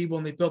cut people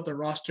and they built the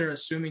roster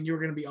assuming you were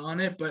going to be on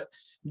it, but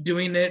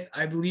doing it,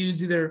 I believe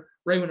it's either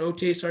right when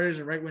OTA started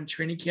or right when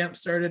training camp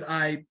started.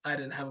 I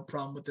didn't have a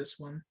problem with this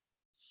one.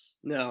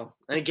 No.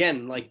 And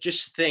again, like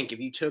just think if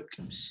you took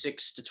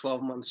 6 to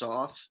 12 months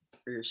off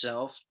for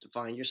yourself to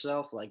find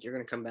yourself, like you're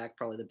going to come back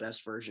probably the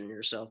best version of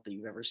yourself that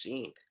you've ever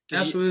seen.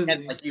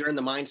 Absolutely. You're in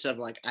the mindset of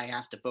like, I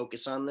have to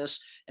focus on this.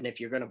 And if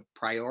you're going to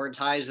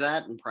prioritize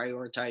that and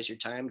prioritize your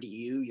time to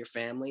you, your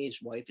family,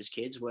 his wife, his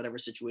kids, whatever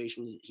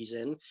situation he's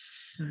in,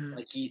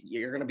 like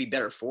you're going to be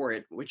better for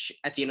it, which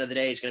at the end of the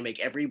day is going to make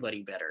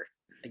everybody better.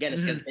 Again,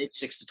 it's going to take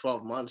 6 to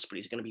 12 months, but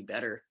he's going to be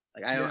better.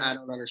 Like, I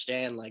don't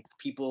understand, like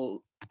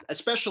people,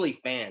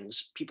 especially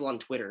fans, people on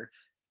Twitter,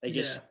 they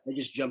just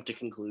jump to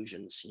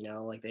conclusions,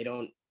 like they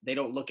don't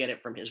look at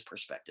it from his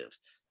perspective.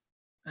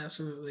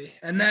 Absolutely.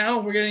 And now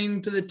we're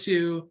getting to the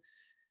two,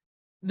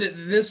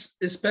 this,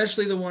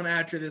 especially the one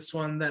after this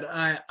one that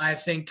I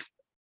think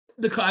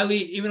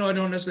even though I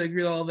don't necessarily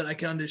agree with all of it, I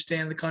can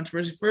understand the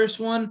controversy. First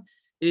one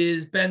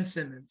is Ben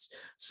Simmons.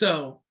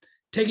 So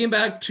taking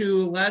back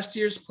to last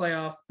year's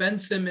playoff, Ben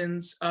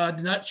Simmons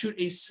did not shoot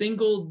a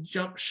single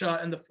jump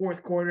shot in the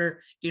fourth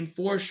quarter in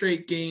 4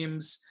 straight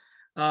games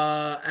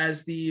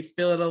as the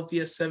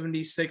Philadelphia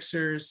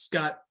 76ers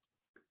got,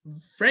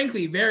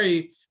 frankly,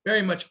 very,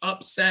 very much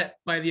upset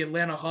by the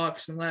Atlanta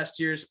Hawks in last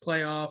year's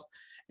playoff.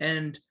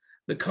 And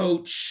the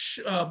coach,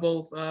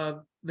 both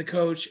the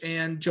coach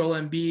and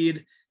Joel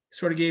Embiid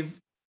sort of gave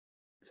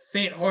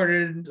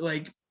faint-hearted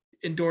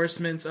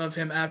endorsements of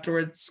him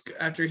afterwards,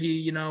 after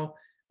he,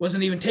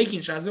 wasn't even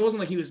taking shots. It wasn't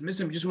like he was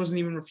missing, he just wasn't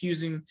even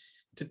refusing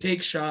to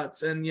take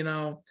shots. And,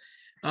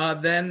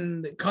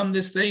 then come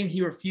this thing,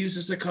 he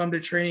refuses to come to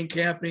training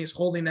camp and he's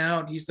holding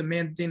out. He's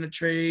demanding a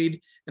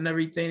trade and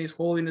everything. He's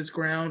holding his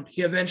ground.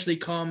 He eventually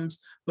comes,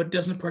 but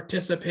doesn't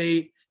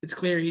participate. It's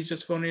clear he's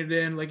just phoning it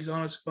in, like he's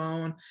on his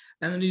phone.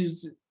 And then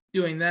he's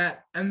doing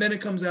that. And then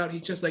it comes out,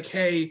 he's just like,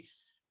 hey,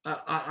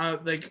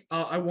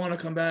 I want to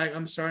come back.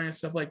 I'm sorry and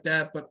stuff like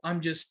that, but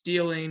I'm just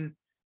dealing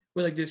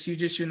with this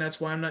huge issue, and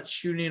that's why I'm not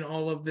shooting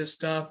all of this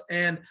stuff.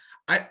 And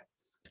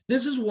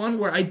this is one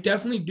where I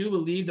definitely do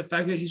believe the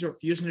fact that he's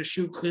refusing to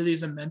shoot clearly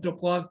is a mental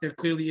block. There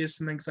clearly is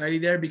some anxiety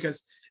there,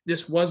 because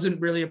this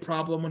wasn't really a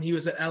problem when he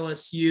was at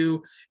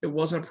LSU. It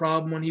wasn't a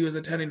problem when he was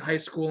attending high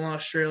school in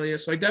Australia.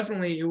 So it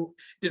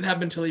didn't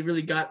happen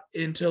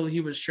until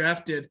he was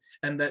drafted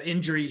and that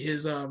injury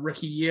his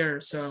rookie year.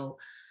 So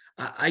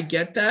I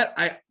get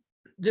that.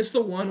 This is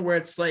the one where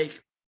it's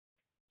like,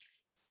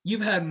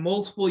 you've had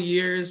multiple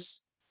years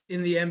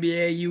in the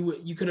NBA.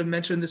 You could have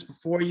mentioned this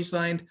before you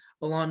signed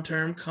a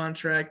long-term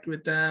contract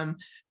with them.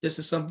 This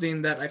is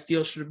something that I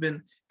feel should have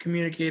been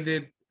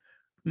communicated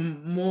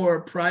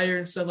more prior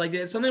and stuff like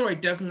that. It's something where I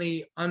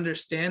definitely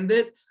understand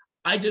it.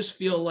 I just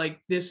feel like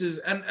this is,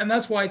 and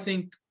that's why I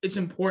think it's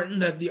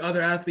important that the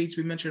other athletes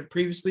we mentioned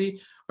previously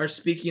are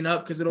speaking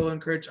up, because it'll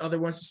encourage other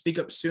ones to speak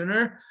up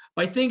sooner.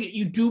 But I think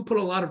you do put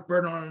a lot of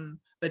burden on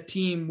a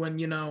team when,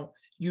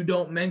 you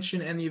don't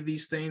mention any of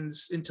these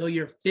things until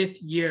your 5th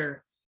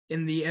year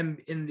in the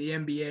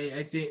NBA.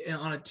 I think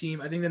on a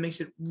team, I think that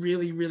makes it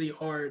really, really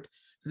hard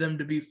for them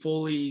to be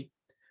fully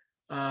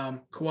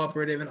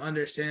cooperative and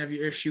understanding of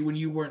your issue when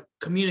you weren't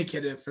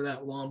communicative for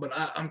that long. But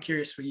I'm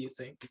curious what you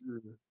think.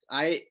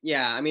 I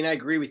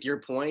agree with your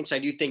points. I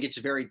do think it's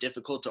very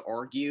difficult to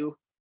argue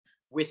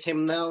with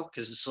him though,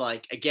 because it's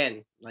like,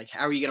 again,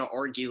 how are you going to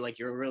argue?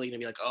 You're really going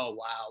to be like, oh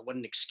wow, what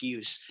an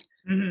excuse.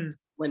 Mm-hmm.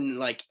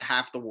 When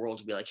half the world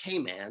would be like, hey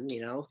man,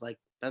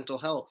 mental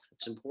health,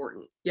 it's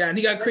important. Yeah, and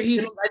he got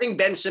crazy. I think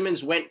Ben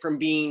Simmons went from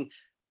being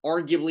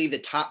arguably the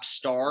top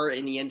star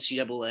in the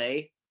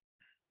NCAA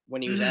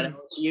when he was at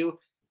LSU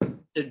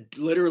to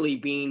literally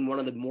being one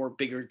of the more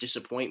bigger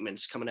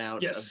disappointments coming out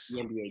of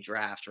the NBA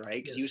draft,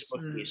 right? Because he was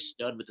supposed to be a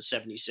stud with the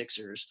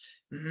 76ers,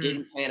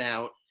 didn't pan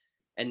out,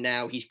 and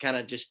now he's kind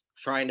of just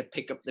trying to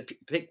pick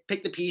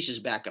the pieces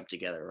back up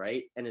together,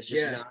 right? And it's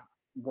just not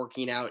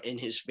working out in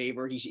his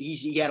favor.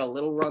 He had a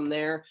little run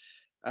there.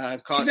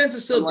 Defense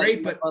is still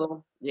great, but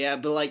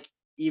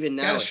even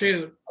now, gotta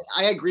shoot.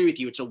 I agree with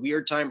you. It's a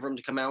weird time for him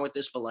to come out with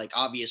this, but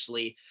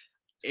obviously,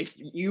 if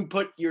you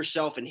put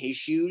yourself in his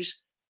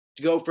shoes,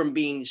 to go from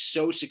being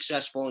so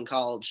successful in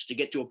college to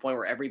get to a point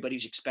where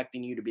everybody's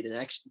expecting you to be the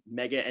next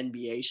mega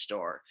NBA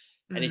star,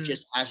 and it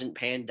just hasn't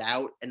panned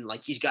out, and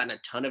he's gotten a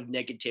ton of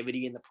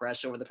negativity in the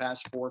press over the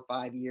past 4 or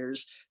 5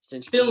 years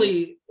since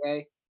Philly.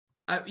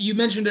 You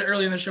mentioned it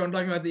earlier in the show. I'm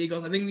talking about the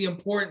Eagles. I think the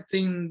important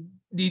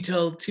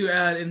detail to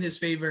add in his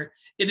favor,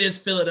 it is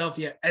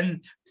Philadelphia,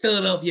 and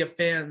Philadelphia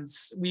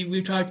fans.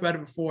 We've talked about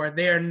it before.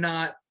 They are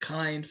not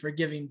kind,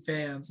 forgiving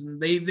fans,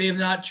 and they have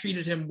not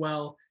treated him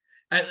well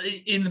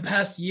in the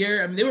past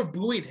year. I mean, they were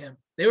booing him.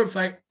 They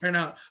were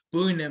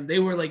booing him. They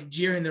were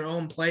jeering their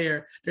own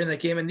player during that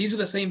game. And these are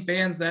the same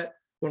fans that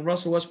when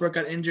Russell Westbrook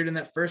got injured in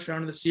that first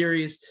round of the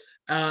series,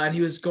 and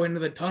he was going to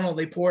the tunnel,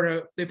 they poured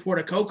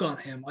a Coke on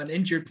him, an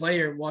injured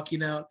player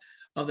walking out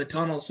of the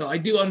tunnel. So I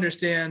do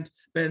understand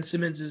Ben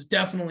Simmons is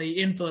definitely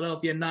in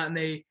Philadelphia, not in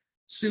a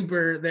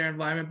super their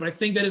environment, but I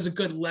think that is a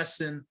good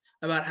lesson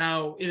about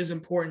how it is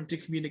important to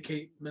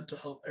communicate mental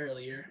health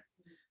earlier.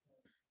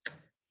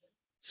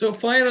 So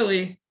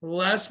finally, the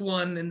last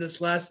one in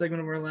this last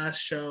segment of our last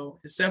show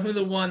is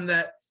definitely the one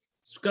that's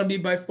going to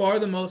be by far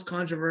the most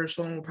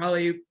controversial and will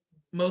probably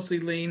mostly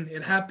lean.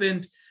 It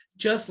happened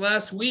just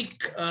last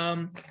week,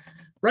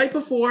 right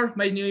before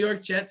my New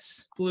York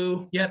Jets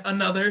blew yet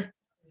another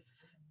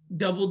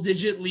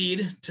double-digit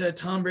lead to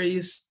Tom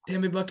Brady's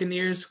Tampa Bay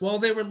Buccaneers. While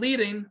they were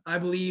leading, I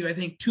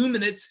think 2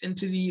 minutes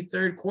into the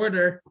third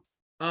quarter,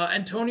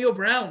 Antonio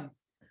Brown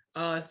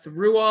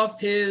threw off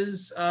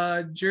his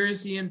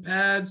jersey and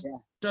pads,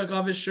 took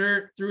off his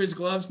shirt, threw his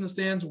gloves in the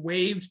stands,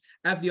 waved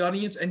at the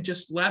audience, and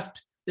just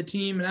left the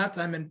team at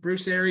halftime. And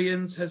Bruce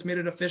Arians has made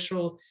it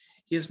official.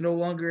 He is no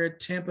longer a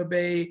Tampa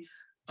Bay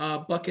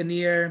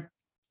Buccaneer.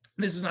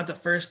 This is not the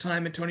first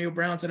time Antonio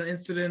Brown's had an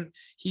incident.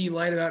 He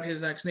lied about his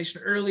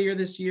vaccination earlier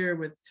this year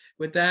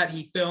with that.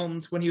 He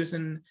filmed when he was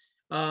in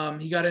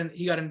He got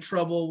in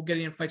trouble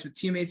getting in fights with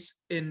teammates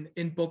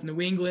in both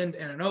New England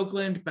and in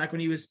Oakland. Back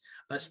when he was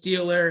a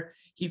Steeler,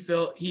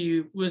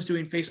 he was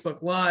doing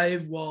Facebook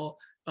Live while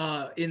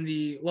in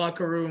the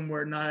locker room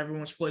where not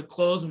everyone was fully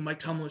closed, when Mike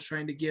Tomlin was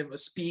trying to give a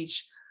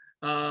speech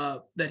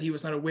that he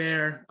was not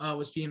aware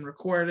was being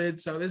recorded.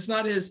 So this is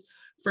not his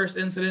first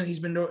incident. He's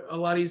been a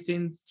lot of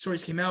these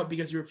stories came out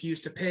because he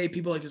refused to pay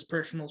people like his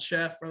personal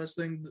chef or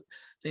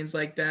things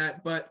like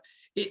that. But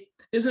it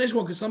is an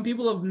issue because some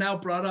people have now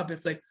brought up,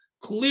 it's like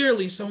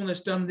clearly someone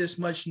that's done this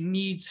much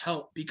needs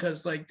help,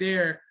 because like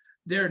they're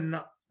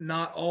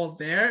not all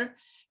there.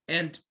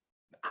 And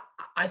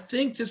I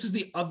think this is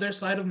the other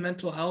side of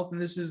mental health,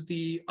 and this is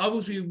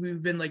obviously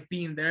we've been like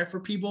being there for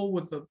people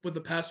with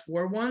the past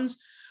 4 ones,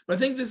 but I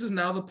think this is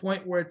now the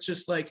point where it's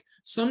just like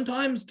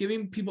sometimes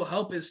giving people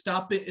help is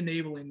stop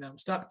enabling them,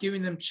 stop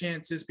giving them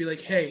chances, be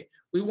like, hey,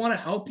 we want to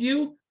help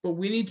you, but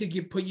we need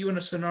to put you in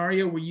a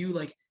scenario where you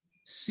like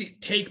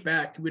take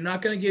back. We're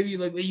not going to give you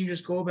like let you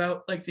just go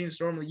about like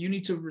things normally. You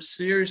need to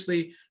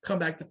seriously come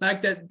back. The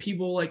fact that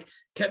people like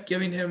kept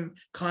giving him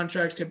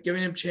contracts, kept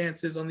giving him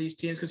chances on these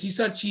teams, because he's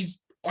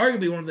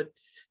arguably one of the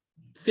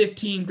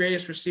 15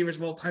 greatest receivers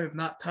of all time, if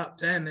not top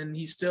 10, and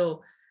he's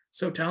still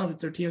so talented,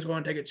 so teams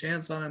want to take a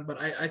chance on him. But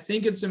I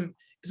think it's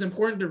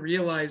important to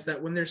realize that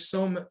when there's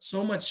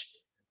so much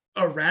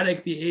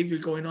erratic behavior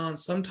going on,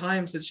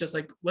 sometimes it's just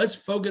like, let's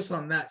focus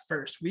on that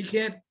first. We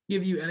can't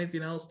give you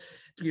anything else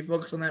to be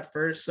focused on that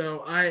first.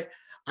 So I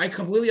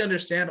completely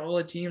understand all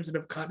the teams that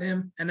have cut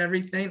him and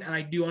everything, and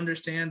I do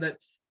understand that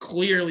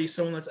clearly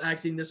someone that's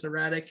acting this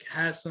erratic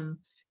has some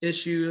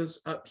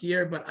issues up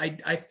here, but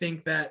I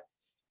think that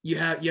you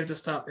have to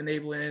stop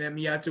enabling him.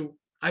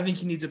 I think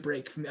he needs a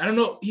break from I don't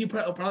know, he'll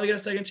probably get a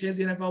second chance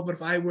in the NFL, but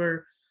if I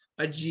were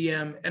a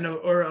GM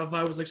or if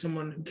I was like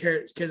someone who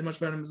cares as much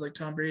about him as like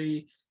Tom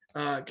Brady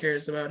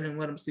cares about him,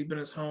 let him sleep in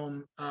his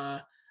home,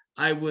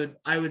 I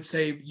would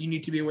say you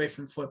need to be away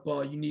from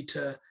football. You need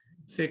to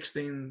fix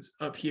things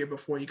up here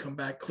before you come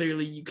back.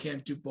 Clearly you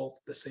can't do both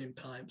at the same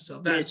time.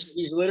 So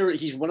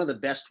he's one of the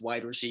best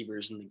wide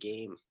receivers in the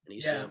game.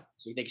 And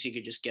he thinks he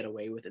could just get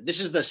away with it. This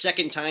is the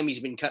second time he's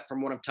been cut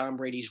from one of Tom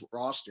Brady's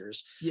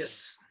rosters.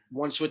 Yes.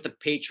 Once with the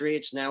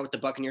Patriots, now with the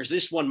Buccaneers.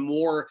 This one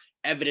more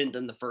evident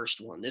than the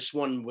first one. This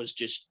one was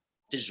just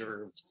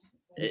deserved.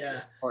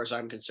 As far as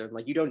I'm concerned,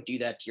 like you don't do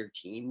that to your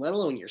team, let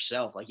alone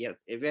yourself. Like, if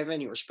you have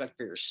any respect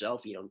for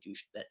yourself, you don't do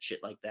that shit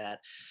like that.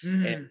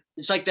 Mm-hmm. And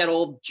it's like that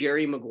old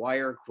Jerry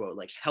Maguire quote,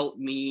 like, help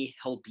me,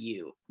 help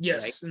you.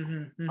 Yes. Right?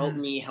 Mm-hmm. Help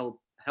me,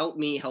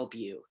 help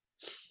you.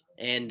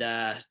 And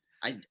I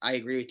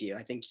agree with you.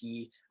 I think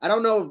I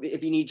don't know if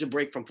he needs a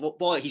break from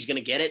football. He's going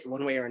to get it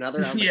one way or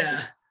another. I'm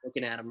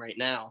looking at him right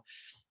now.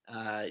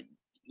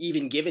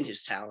 Even given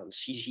his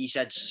talents, he's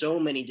had so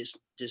many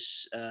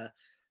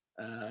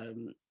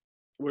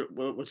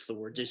what's the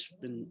word?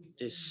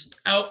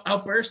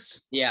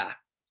 Outbursts. Yeah.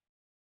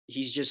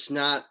 He's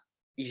not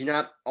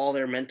all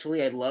there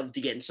mentally. I'd love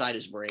to get inside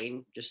his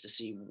brain just to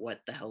see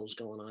what the hell is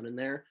going on in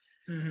there.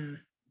 Mm-hmm.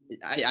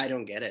 I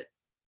don't get it.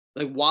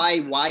 Like,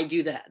 why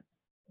do that?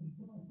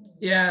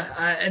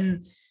 Yeah.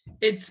 And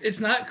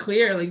it's not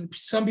clear. Like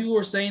some people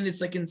were saying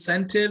it's like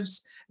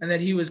incentives and that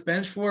he was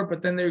benched for it,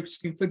 but then there's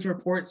conflicting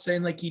reports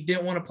saying like he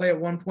didn't want to play at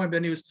one point, but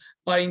then he was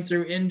fighting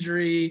through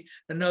injury,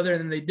 and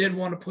then they did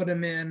want to put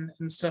him in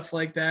and stuff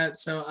like that.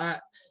 So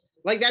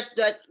like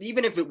that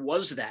even if it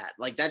was that,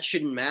 like that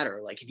shouldn't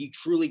matter. Like if you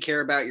truly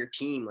care about your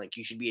team, like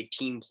you should be a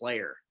team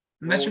player.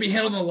 And that should be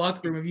handled in the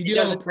locker room. If you do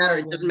have a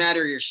problem, it doesn't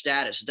matter your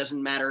status. It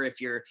doesn't matter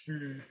if you're,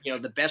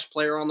 the best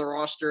player on the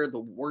roster, the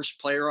worst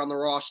player on the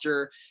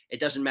roster. It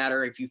doesn't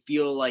matter if you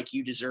feel like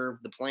you deserve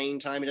the playing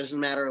time. It doesn't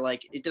matter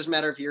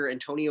if you're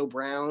Antonio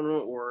Brown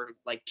or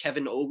like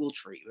Kevin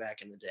Ogletree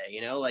back in the day.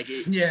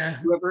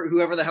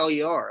 Whoever the hell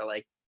you are,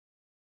 like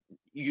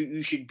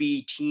you should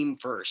be team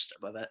first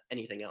above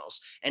anything else.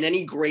 And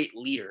any great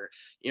leader,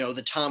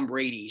 the Tom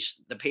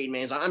Brady's, the Peyton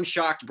Mannings. I'm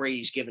shocked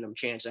Brady's given him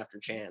chance after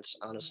chance,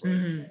 honestly.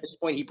 Mm-hmm. At this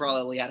point, he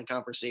probably had a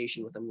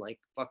conversation with him like,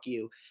 fuck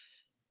you.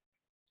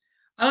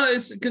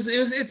 It's because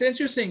it's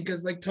interesting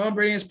because like Tom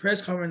Brady in his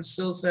press conference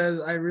still says,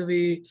 I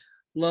really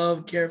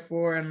care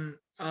for, and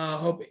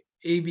hope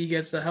AB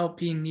gets the help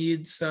he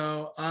needs.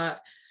 So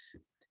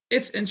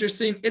it's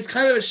interesting. It's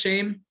kind of a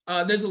shame.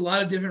 There's a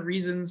lot of different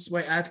reasons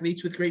why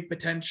athletes with great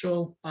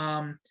potential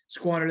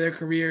squander their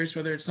careers,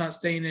 whether it's not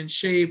staying in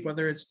shape,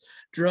 whether it's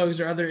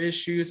drugs or other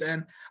issues.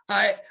 And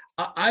I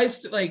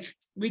like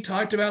we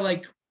talked about,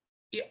 like,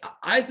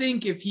 I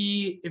think if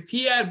he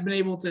had been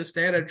able to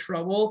stay out of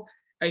trouble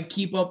and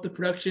keep up the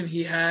production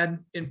he had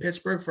in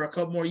Pittsburgh for a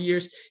couple more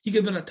years, he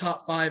could have been a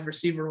top 5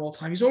 receiver of all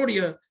time. He's already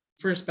a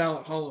first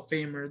ballot Hall of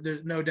Famer.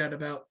 There's no doubt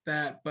about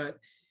that, but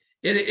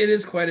it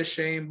is quite a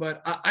shame.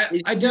 But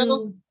I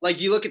do,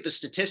 like, you look at the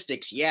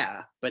statistics,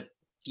 but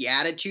the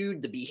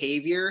attitude, the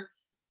behavior.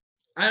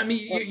 I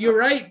mean, you're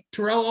right.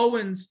 Terrell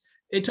Owens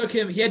it took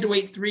him, he had to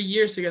wait 3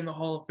 years to get in the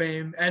Hall of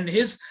Fame, and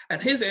his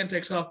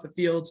antics off the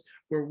fields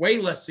were way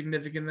less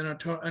significant than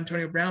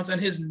Antonio Brown's, and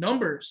his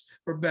numbers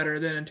were better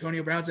than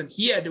Antonio Brown's, and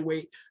he had to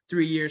wait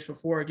 3 years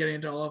before getting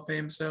into Hall of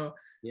Fame. So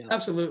yeah,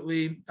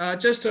 absolutely.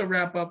 Just to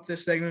wrap up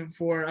this segment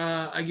before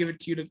I give it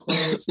to you to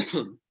close,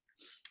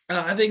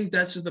 I think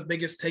that's just the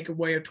biggest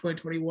takeaway of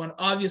 2021.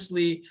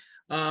 Obviously,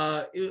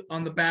 on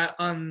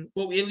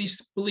what we at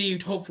least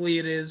believed, hopefully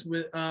it is,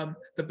 with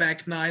the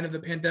back nine of the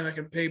pandemic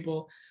and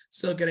people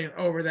still getting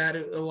over that.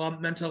 A lot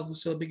of mental health was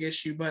still a big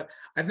issue, but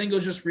I think it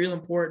was just real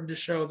important to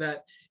show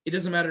that it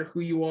doesn't matter who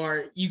you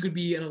are. You could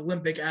be an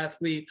Olympic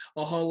athlete,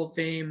 a Hall of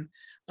Fame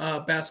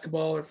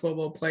basketball or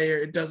football player.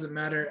 It doesn't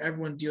matter.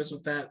 Everyone deals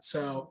with that.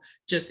 So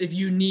just if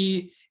you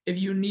need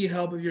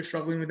help, if you're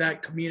struggling with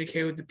that,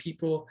 communicate with the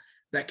people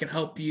that can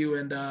help you.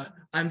 And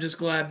I'm just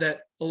glad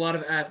that a lot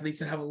of athletes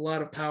that have a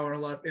lot of power, a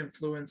lot of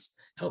influence,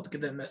 helped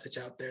get that message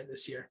out there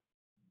this year.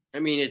 I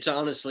mean, it's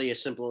honestly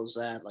as simple as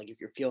that. Like, if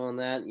you're feeling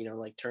that,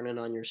 like turn it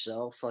on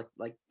yourself,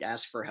 like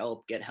ask for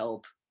help, get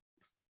help.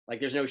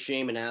 Like, there's no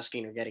shame in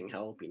asking or getting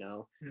help,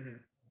 Mm-hmm.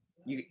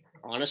 You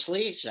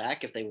honestly,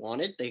 Zach, if they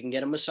wanted, they can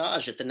get a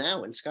massage at the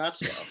Now in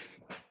Scottsdale.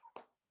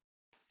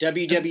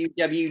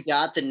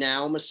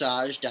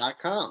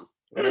 www.thenowmassage.com.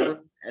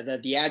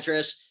 The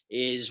address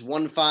is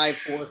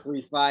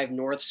 15435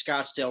 North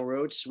Scottsdale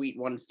Road, Suite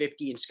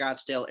 150 in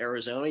Scottsdale,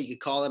 Arizona. You can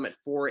call them at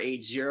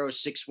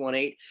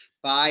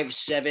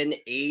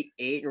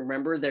 480-618-5788.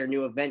 Remember their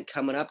new event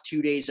coming up,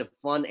 2 days of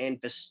fun and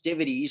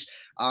festivities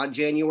on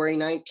January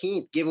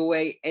 19th.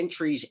 Giveaway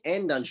entries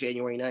end on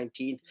January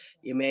 19th.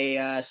 You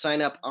may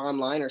sign up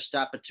online or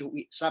stop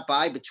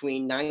by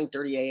between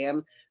 9:30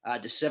 a.m.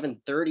 To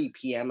 7:30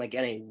 p.m.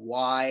 Again, a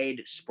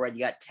wide spread. You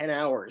got 10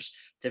 hours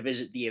to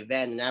visit the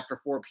event. And after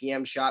 4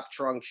 p.m., shop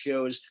trunk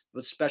shows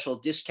with special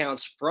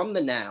discounts from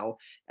the Now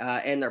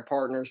and their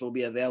partners will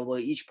be available.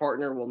 Each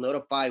partner will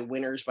notify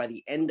winners by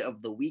the end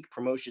of the week.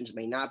 Promotions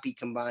may not be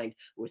combined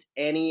with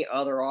any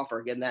other offer.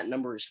 Again, that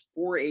number is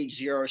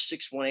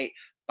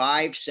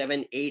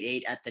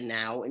 480-618-5788 at the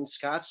Now in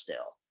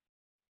Scottsdale.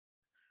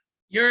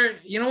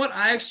 You know what?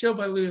 I actually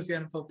hope I lose the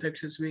NFL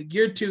picks this week.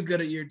 You're too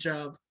good at your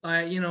job.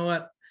 You know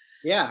what?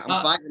 Yeah,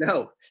 I'm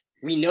 5-0.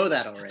 We know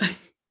that already.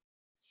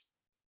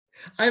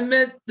 I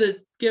meant the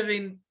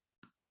giving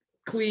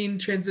clean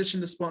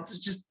transition to sponsors.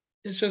 Just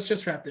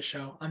wrap the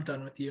show. I'm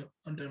done with you.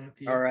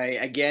 All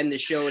right. Again, the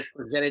show is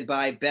presented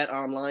by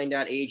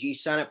BetOnline.ag.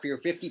 Sign up for your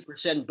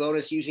 50%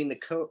 bonus using the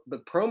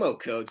promo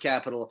code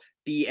capital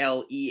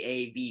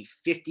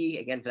BLEAV50.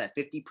 Again, for that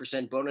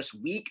 50% bonus,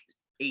 week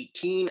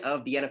 18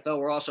 of the NFL.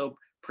 We're also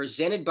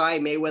presented by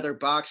Mayweather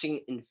Boxing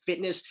and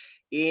Fitness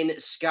in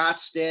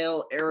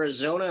Scottsdale,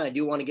 Arizona. I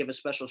do want to give a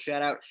special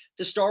shout out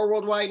to Star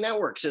Worldwide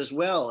Networks as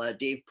well.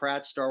 Dave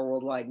Pratt, Star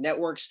Worldwide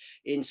Networks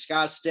in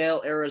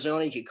Scottsdale,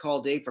 Arizona. You can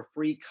call Dave for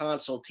free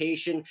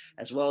consultation,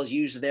 as well as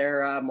use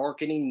their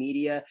marketing,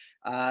 media,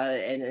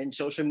 and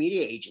social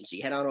media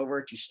agency. Head on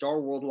over to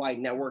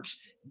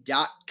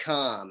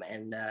starworldwidenetworks.com.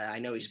 And I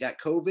know he's got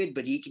COVID,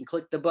 but he can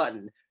click the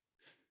button.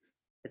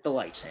 Hit the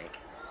lights, Hank.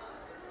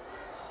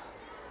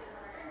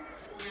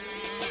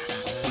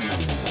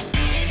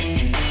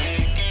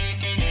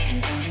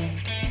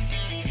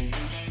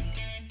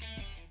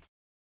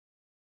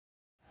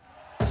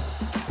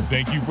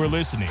 Thank you for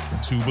listening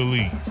to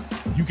Believe.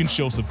 You can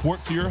show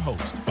support to your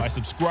host by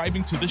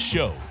subscribing to the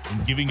show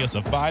and giving us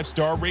a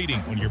 5-star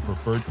rating on your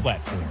preferred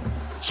platform.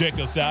 Check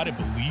us out at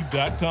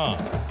Believe.com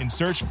and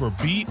search for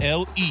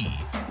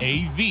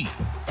BLEAV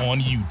on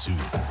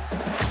YouTube.